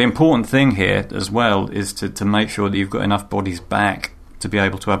 But the important thing here as well is to make sure that you've got enough bodies back to be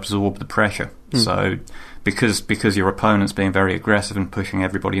able to absorb the pressure. So because your opponent's being very aggressive and pushing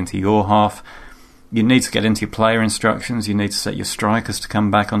everybody into your half, you need to get into your player instructions, you need to set your strikers to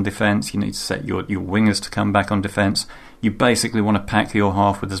come back on defence, you need to set your wingers to come back on defence. You basically want to pack your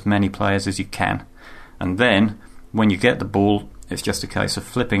half with as many players as you can. And then, when you get the ball, it's just a case of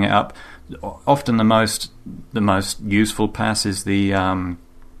flipping it up. Often the most useful pass is the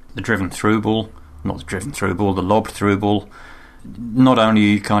driven through ball, not the driven through ball, the lobbed through ball. Not only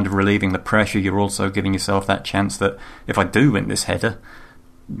are you kind of relieving the pressure, you're also giving yourself that chance that if I do win this header,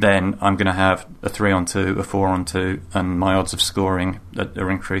 then I'm going to have a 3-on-2, a 4-on-2, and my odds of scoring are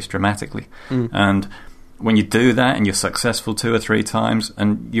increased dramatically. And when you do that and you're successful 2 or 3 times,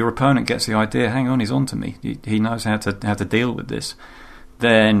 and your opponent gets the idea, hang on, he's on to me, he knows how to deal with this,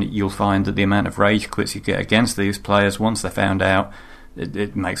 then you'll find that the amount of rage quits you get against these players, once they're found out,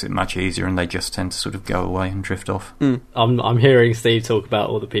 it makes it much easier, and they just tend to sort of go away and drift off. I'm hearing Steve talk about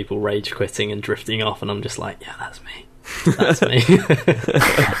all the people rage quitting and drifting off, and I'm just like, yeah, that's me. That's me.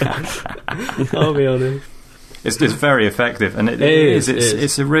 I'll be honest. It's very effective, and it is.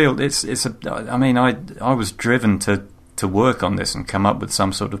 It's a real. I mean, I was driven to work on this and come up with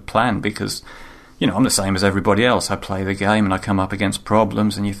some sort of plan, because I'm the same as everybody else. I play the game and I come up against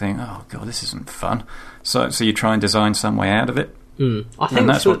problems, and you think, oh god, this isn't fun. So you try and design some way out of it. I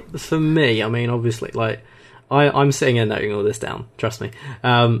think for me, I mean, obviously, like I'm sitting here noting all this down. Trust me.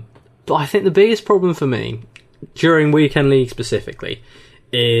 But I think the biggest problem for me during weekend league specifically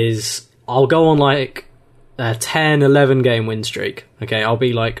is I'll go on like a 10-11 game win streak. Okay, I'll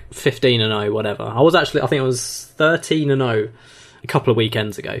be like 15-0, whatever. I think I was 13-0 a couple of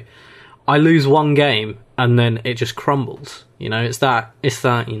weekends ago. I lose one game and then it just crumbles. It's that it's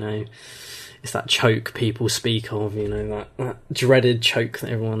that choke people speak of, that dreaded choke that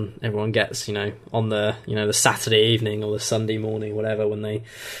everyone gets, on the the Saturday evening or the Sunday morning, whatever, when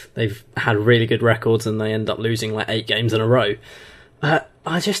they've had really good records and they end up losing like 8 games in a row.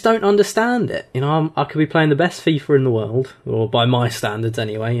 I just don't understand it. I could be playing the best FIFA in the world, or by my standards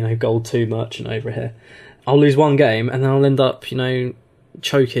anyway, gold 2 merchant over here. I'll lose one game and then I'll end up,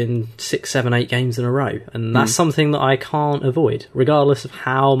 choking 6, 7, 8 games in a row, and that's something that I can't avoid, regardless of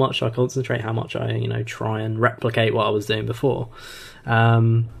how much I concentrate, how much I try and replicate what I was doing before.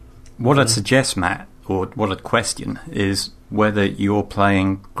 What I'd suggest, Matt, or what I'd question, is whether you're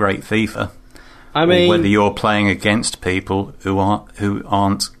playing great FIFA I mean, or whether you're playing against people who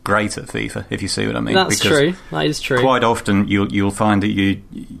aren't great at FIFA, if you see what I mean. That's true. That is true. Quite often you'll find that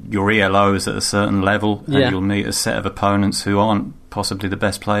your ELO is at a certain level, and you'll meet a set of opponents who aren't possibly the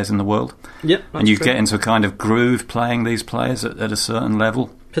best players in the world. Yep, and you get into a kind of groove playing these players at a certain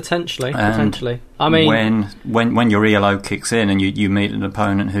level. Potentially. I mean, when your ELO kicks in and you meet an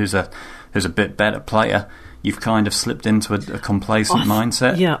opponent who's a bit better player, you've kind of slipped into a complacent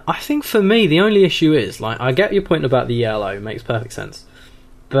mindset. Yeah, I think for me the only issue is, like, I get your point about the ELO, makes perfect sense,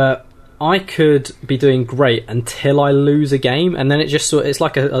 but I could be doing great until I lose a game, and then it just it's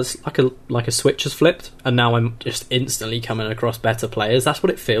like a switch has flipped, and now I'm just instantly coming across better players. That's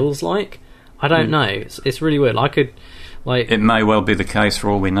what it feels like. I don't know. It's really weird. I could. It may well be the case,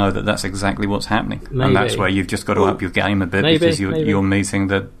 for all we know, that that's exactly what's happening. Maybe. And that's where you've just got to up your game a bit, because you're meeting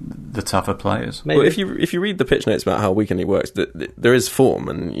the tougher players. Well, if you read the pitch notes about how weekend league works, there is form,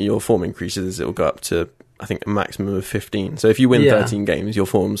 and your form increases. It will go up to, I think, a maximum of 15. So if you win 13 games, your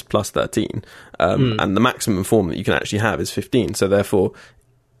form's plus 13, and the maximum form that you can actually have is 15. So therefore,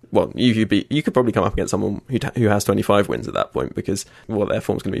 well, you could probably come up against someone who has 25 wins at that point, because their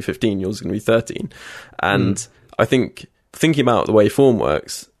form's going to be 15, yours is going to be 13, and I think thinking about the way form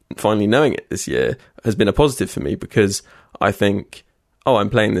works, finally knowing it this year, has been a positive for me, because I think, I'm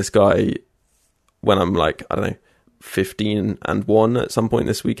playing this guy when I'm 15-1 at some point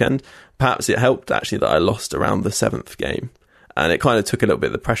this weekend. Perhaps it helped actually that I lost around the 7th game, and it kind of took a little bit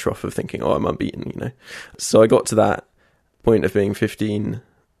of the pressure off of thinking, I'm unbeaten, So I got to that point of being 15-1,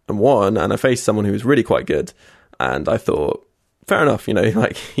 and I faced someone who was really quite good, and I thought, fair enough,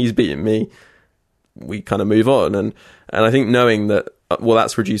 he's beating me. We kind of move on, and I think knowing that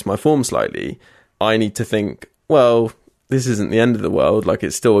that's reduced my form slightly, I need to think, this isn't the end of the world,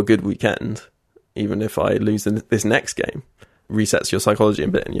 it's still a good weekend, even if I lose this next game. Resets your psychology a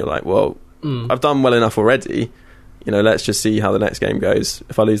bit, and you're like, I've done well enough already, let's just see how the next game goes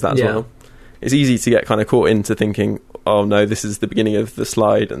if I lose that as well. It's easy to get kind of caught into thinking, oh no, this is the beginning of the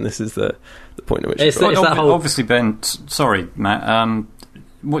slide, and this is the point at which obviously, Ben, sorry Matt,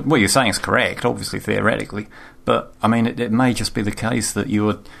 what you're saying is correct, obviously, theoretically, but I mean, it may just be the case that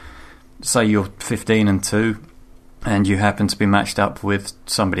you're 15-2, and you happen to be matched up with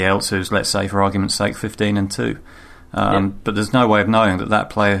somebody else who's, let's say, for argument's sake, 15-2. But there's no way of knowing that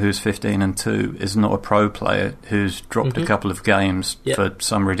player who's 15-2 is not a pro player who's dropped a couple of games for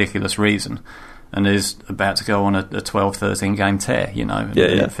some ridiculous reason, and is about to go on a 12-13 game tear,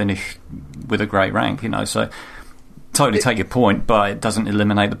 and finish with a great rank, So totally take your point, but it doesn't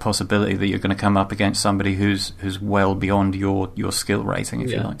eliminate the possibility that you're going to come up against somebody who's well beyond your skill rating,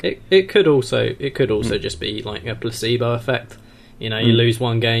 if you like. It could also just be like a placebo effect. You lose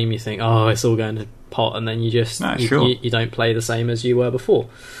one game, you think, it's all going to pot, and then you just you don't play the same as you were before.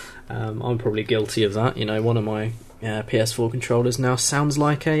 I'm probably guilty of that. One of my PS4 controllers now sounds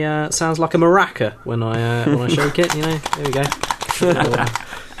like a maraca when I shake it. There we go.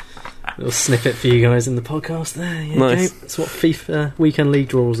 Little snippet for you guys in the podcast there. Nice. That's what FIFA Weekend League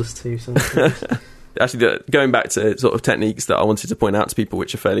draws us to. Actually, going back to sort of techniques that I wanted to point out to people,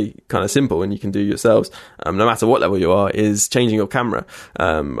 which are fairly kind of simple and you can do yourselves, no matter what level you are, is changing your camera.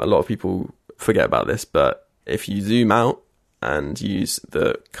 A lot of people forget about this, but if you zoom out and use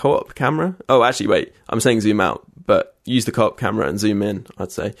the co-op camera... Oh, actually, wait, I'm saying zoom out, but use the co-op camera and zoom in,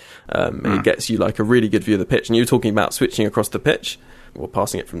 I'd say. It gets you a really good view of the pitch. And you were talking about switching across the pitch, or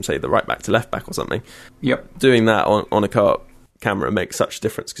passing it from, say, the right back to left back or something. Yep. Doing that on a co-op camera makes such a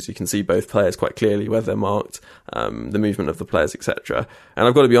difference, because you can see both players quite clearly, where they're marked, the movement of the players, etc. And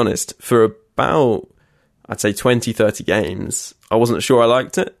I've got to be honest, for about, I'd say 20-30 games, I wasn't sure I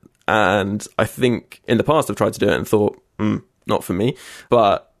liked it. And I think in the past I've tried to do it and thought, not for me.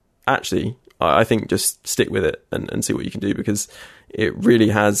 But actually, I think just stick with it and see what you can do, because it really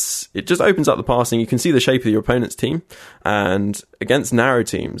has, it just opens up the passing. You can see the shape of your opponent's team, and against narrow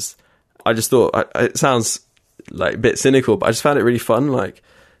teams, I just thought, it sounds a bit cynical, but I just found it really fun,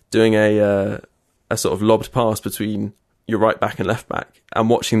 doing a sort of lobbed pass between your right back and left back, and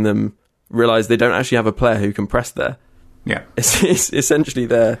watching them realise they don't actually have a player who can press there. Yeah. It's essentially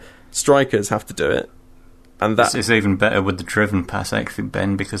their strikers have to do it. And that it's even better with the driven pass, actually,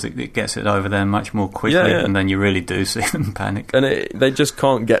 Ben, because it gets it over there much more quickly, and then you really do see them panic. And they just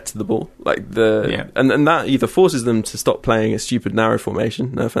can't get to the ball. And that either forces them to stop playing a stupid narrow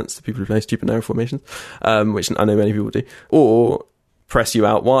formation, no offence to people who play stupid narrow formations, which I know many people do, or press you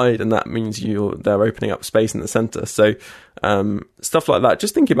out wide, and that means they're opening up space in the centre. So stuff like that,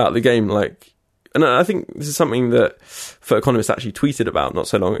 just thinking about the game, and I think this is something that FUT Economist actually tweeted about not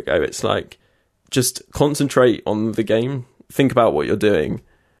so long ago. It's just concentrate on the game, think about what you're doing,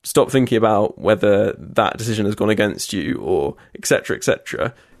 stop thinking about whether that decision has gone against you or etc.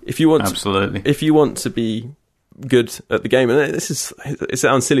 etc. If you want to be good at the game, and it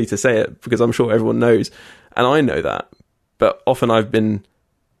sounds silly to say it because I'm sure everyone knows, and I know that, but often I've been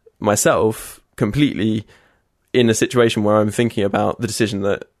myself completely in a situation where I'm thinking about the decision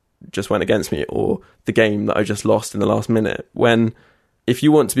that just went against me or the game that I just lost in the last minute. When if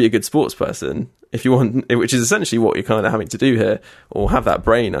you want to be a good sports person, which is essentially what you're kind of having to do here, or have that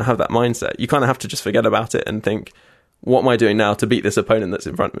brain or have that mindset, you kind of have to just forget about it and think, what am I doing now to beat this opponent that's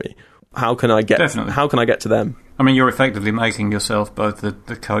in front of me? How can I get to them? I mean, you're effectively making yourself both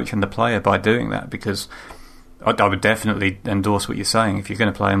the coach and the player by doing that, because I would definitely endorse what you're saying. If you're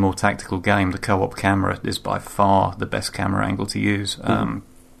going to play a more tactical game, the co-op camera is by far the best camera angle to use.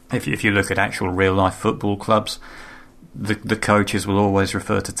 If you look at actual real-life football clubs, the coaches will always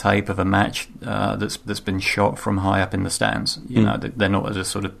refer to tape of a match that's been shot from high up in the stands. You know, they're not at a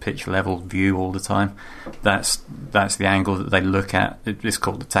sort of pitch level view all the time. That's the angle that they look at. It's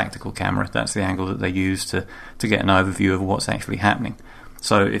called the tactical camera. That's the angle that they use to get an overview of what's actually happening.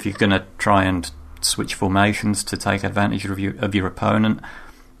 So if you're going to try and switch formations to take advantage of your opponent,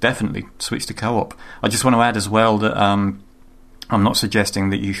 definitely switch to co-op. I just want to add as well that I'm not suggesting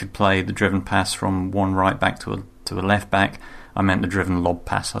that you should play the driven pass from one right back to a left back. I meant the driven lob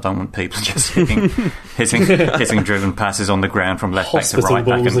pass. I don't want people just hitting driven passes on the ground from left back to right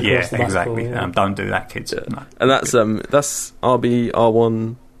back. And, yeah, exactly. Don't do that, kids. Yeah. No. And that's RB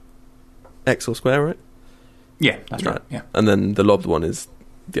R1 X or square, right? Yeah, that's right. Yeah. And then the lobbed one is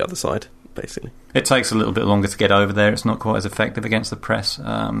the other side, basically. It takes a little bit longer to get over there. It's not quite as effective against the press.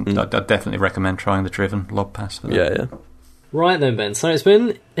 I'd definitely recommend trying the driven lob pass for that. Yeah. Right then, Ben. So it's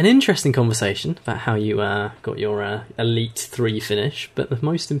been an interesting conversation about how you got your Elite 3 finish. But the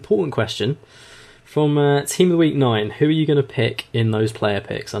most important question from Team of the Week 9, who are you going to pick in those player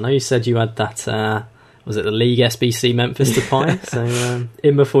picks? I know you said you had that, was it the League SBC Memphis to Pine? So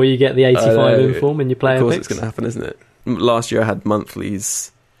in before you get the 85 inform in your player picks. Of course it's going to happen, isn't it? Last year I had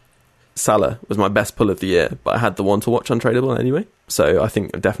monthlies. Salah was my best pull of the year, but I had the one to watch untradeable anyway. So I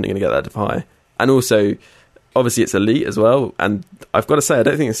think I'm definitely going to get that to high. And also, obviously it's Elite as well, and I've got to say I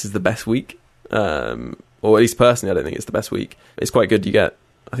don't think this is the best week, or at least personally I don't think it's the best week. It's quite good. You get,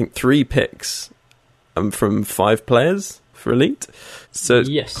 I think, 3 picks from 5 players for Elite, so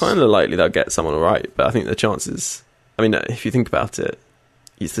it's kind of likely they'll get someone alright, but I think the chances, I mean, if you think about it,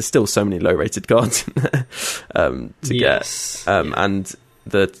 there's still so many low rated cards in there to get, and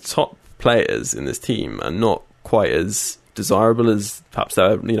the top players in this team are not quite as desirable as perhaps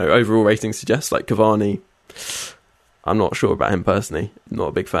their overall rating suggests. Like Cavani, I'm not sure about him personally. Not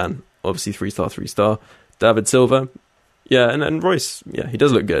a big fan. Obviously 3-star. David Silva, and Royce, he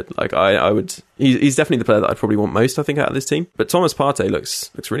does look good. Like I would, he's definitely the player that I'd probably want most, I think, out of this team. But Thomas Partey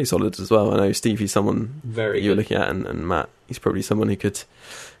looks really solid as well. I know Steve, he's someone you're looking at, and Matt, he's probably someone who could,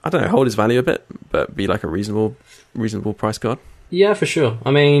 I don't know, hold his value a bit, but be like a reasonable price card. Yeah, for sure.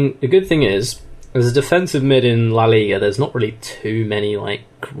 I mean, the good thing is, as a defensive mid in La Liga, there's not really too many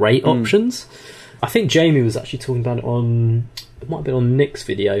great options. I think Jamie was actually talking about it it might have been on Nick's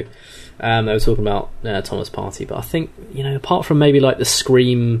video. They were talking about Thomas Partey, but I think, apart from maybe the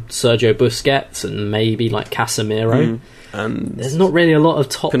Scream Sergio Busquets and maybe Casemiro, and there's not really a lot of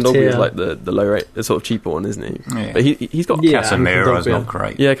top tier. Is the low rate, the sort of cheaper one, isn't he? Yeah. But he's got Casemiro's not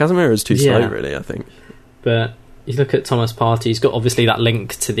great. Yeah, Casemiro's too slow, really, I think. But you look at Thomas Partey, he's got obviously that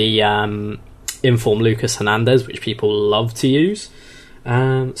link to the inform Lucas Hernandez, which people love to use.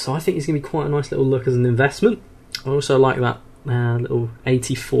 So I think he's going to be quite a nice little look as an investment. I also like that little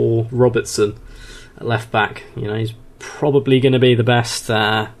 84 Robertson at left back. He's probably going to be the best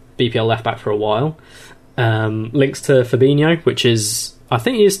BPL left back for a while. Links to Fabinho, which is, I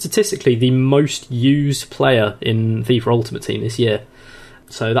think he is statistically the most used player in FIFA Ultimate Team this year.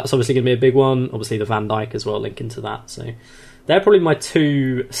 So that's obviously going to be a big one. Obviously the Van Dijk as well, linking to that. So they're probably my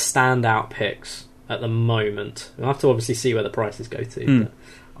 2 standout picks at the moment. We'll have to obviously see where the prices go to. But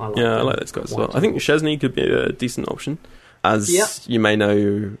I like those guys as well. I think Szczesny could be a decent option. As you may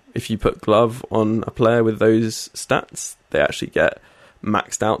know, if you put glove on a player with those stats, they actually get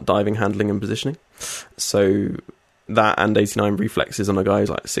maxed out diving, handling and positioning. So that and 89 reflexes on a guy who's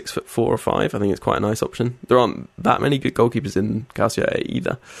 6'4" or 5, I think it's quite a nice option. There aren't that many good goalkeepers in Calcio A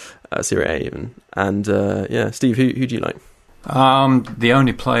either, Serie A even. And Steve, who do you like? The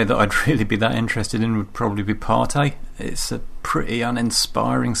only player that I'd really be that interested in would probably be Partey. It's a pretty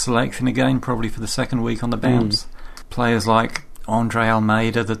uninspiring selection again, probably for the second week on the bounce. Players like Andre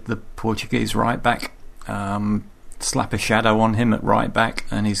Almeida, the Portuguese right back, slap a shadow on him at right back,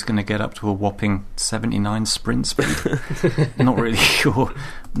 and he's going to get up to a whopping 79 sprint speed. Not really sure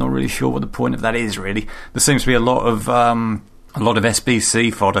what the point of that is. Really, there seems to be a lot of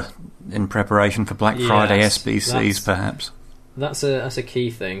SBC fodder in preparation for Black Friday SBCs, perhaps. That's a key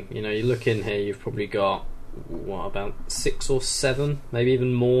thing. You know, you look in here, you've probably got about 6 or 7, maybe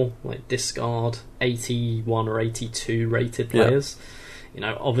even more, like discard 81 or 82 rated players. Yeah. You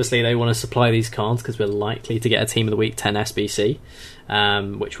know, obviously they want to supply these cards because we're likely to get a Team of the Week 10 SBC,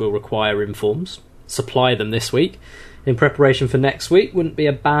 which will require informs. Supply them this week in preparation for next week wouldn't be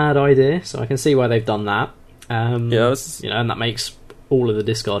a bad idea. So I can see why they've done that. And that makes all of the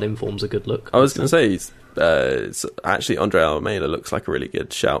discard informs a good look. I was going to say, it's actually Andre Almeida looks like a really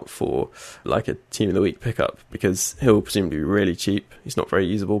good shout for like a Team of the Week pickup, because he'll presumably be really cheap. He's not very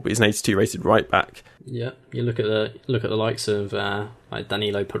usable, but he's an 82 rated right back. Yeah, you look at the likes of like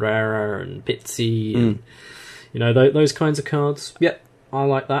Danilo Pereira and Pizzi, and those kinds of cards. Yeah, I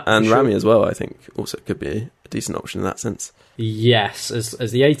like that. And Rami as well, I think, also could be a decent option in that sense. Yes,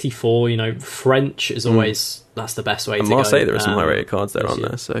 as the 84, French is always that's the best way to go. And Marseille, there are some high rated cards there on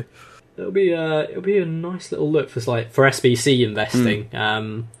there, so. It'll be a nice little look for SBC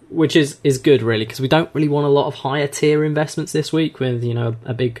investing, which is good really, because we don't really want a lot of higher tier investments this week with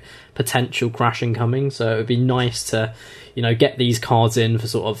a big potential crashing coming. So it would be nice to get these cards in for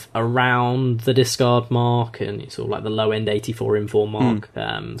sort of around the discard mark and sort of like the low end 84 inform mark,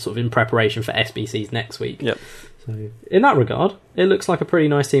 sort of in preparation for SBCs next week. Yep. So in that regard, it looks like a pretty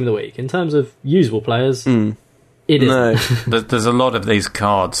nice Team of the Week in terms of usable players. It is. No, there's a lot of these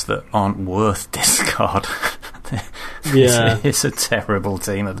cards that aren't worth discard. It's a terrible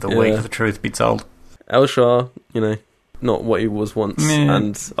Team of the Week, if the truth be told. Elshar, not what he was once. Yeah.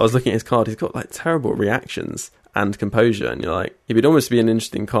 And I was looking at his card, he's got like terrible reactions and composure, and you're like, he would almost be an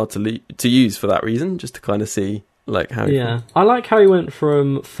interesting card to use for that reason, just to kind of see like how. I like how he went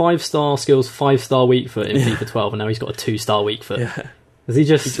from 5-star skills, 5-star weak foot in FIFA 12, and now he's got a 2-star weak foot. Yeah. Is he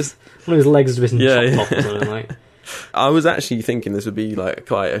just one of his legs has been chopped off or something like? I was actually thinking this would be like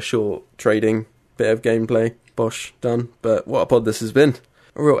quite a short trading bit of gameplay. Bosh, done. But what a pod this has been.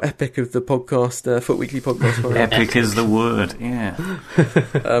 A real epic of the podcast, FUT Weekly podcast. Epic is the word, yeah.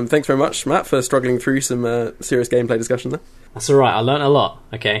 Thanks very much, Matt, for struggling through some serious gameplay discussion there. That's alright, I learnt a lot,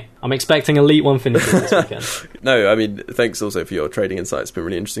 okay? I'm expecting Elite 1 finishes this weekend. No, I mean, thanks also for your trading insights. It's been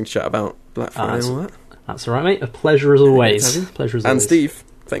really interesting to chat about Black Friday and all that. That's alright, mate. A pleasure as always. And Steve,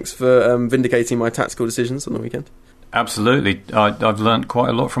 thanks for vindicating my tactical decisions on the weekend. Absolutely. I've learnt quite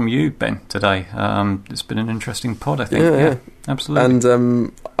a lot from you, Ben, today. It's been an interesting pod, I think. Yeah. Absolutely.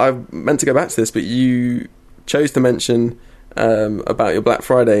 And I meant to go back to this, but you chose to mention about your Black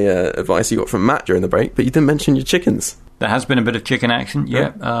Friday advice you got from Matt during the break, but you didn't mention your chickens. There has been a bit of chicken action, yeah.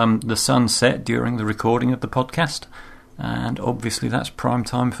 The sun set during the recording of the podcast, and obviously that's prime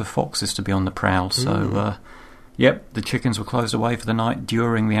time for foxes to be on the prowl, so... Yep, the chickens were closed away for the night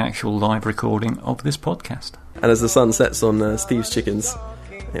during the actual live recording of this podcast. And as the sun sets on Steve's chickens,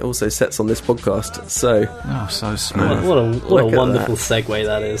 it also sets on this podcast. So, so smooth. What a wonderful segue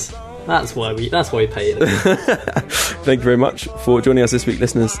that is. That's why we pay it. Thank you very much for joining us this week,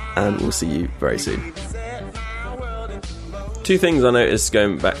 listeners, and we'll see you very soon. Two things I noticed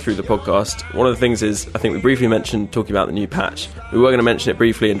going back through the podcast. One of the things is, I think we briefly mentioned talking about the new patch. We were going to mention it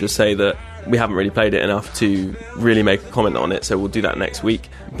briefly and just say that we haven't really played it enough to really make a comment on it, so we'll do that next week.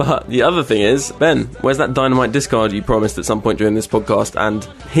 But the other thing is, Ben, where's that dynamite discard you promised at some point during this podcast and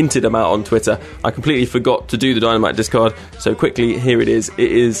hinted about on Twitter? I completely forgot to do the dynamite discard, so quickly, here it is.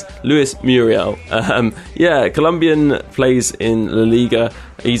 It is Luis Muriel. Colombian, plays in La Liga.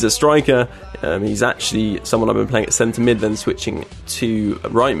 He's a striker. He's actually someone I've been playing at centre mid, then switching to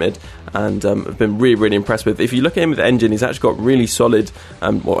right mid, and I've been really, really impressed with. If you look at him with the engine, he's actually got really solid,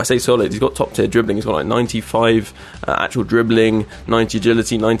 I say solid, he's got top tier dribbling. He's got like 95 actual dribbling, 90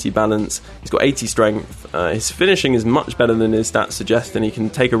 agility, 90 balance. He's got 80 strength. His finishing is much better than his stats suggest, and he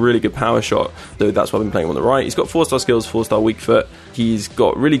can take a really good power shot, though that's why I've been playing him on the right. He's got 4-star skills, 4-star weak foot. He's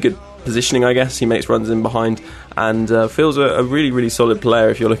got really good positioning, I guess. He makes runs in behind and feels a really, really solid player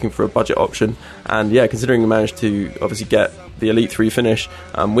if you're looking for a budget option. And yeah, considering he managed to obviously get the Elite 3 finish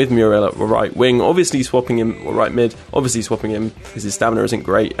with Muriel at right wing, obviously swapping him, or right mid, obviously swapping him because his stamina isn't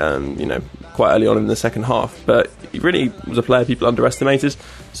great, quite early on in the second half, but he really was a player people underestimated,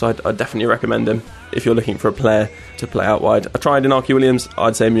 so I'd definitely recommend him if you're looking for a player to play out wide. I tried Inaki Williams,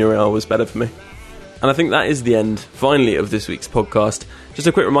 I'd say Muriel was better for me. And I think that is the end, finally, of this week's podcast. Just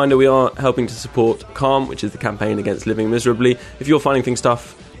a quick reminder, we are helping to support Calm, which is the campaign against living miserably. If you're finding things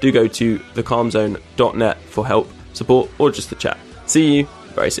tough, do go to thecalmzone.net for help, support, or just to chat. See you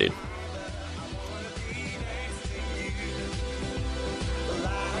very soon.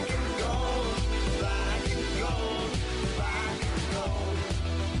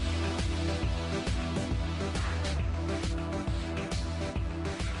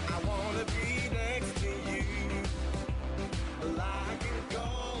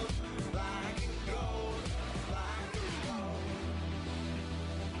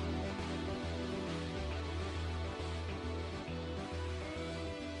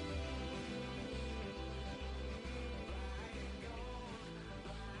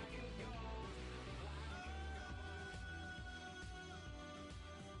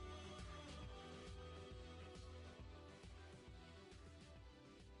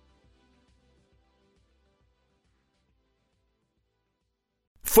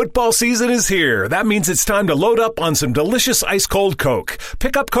 Football season is here. That means it's time to load up on some delicious ice-cold Coke.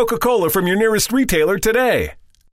 Pick up Coca-Cola from your nearest retailer today.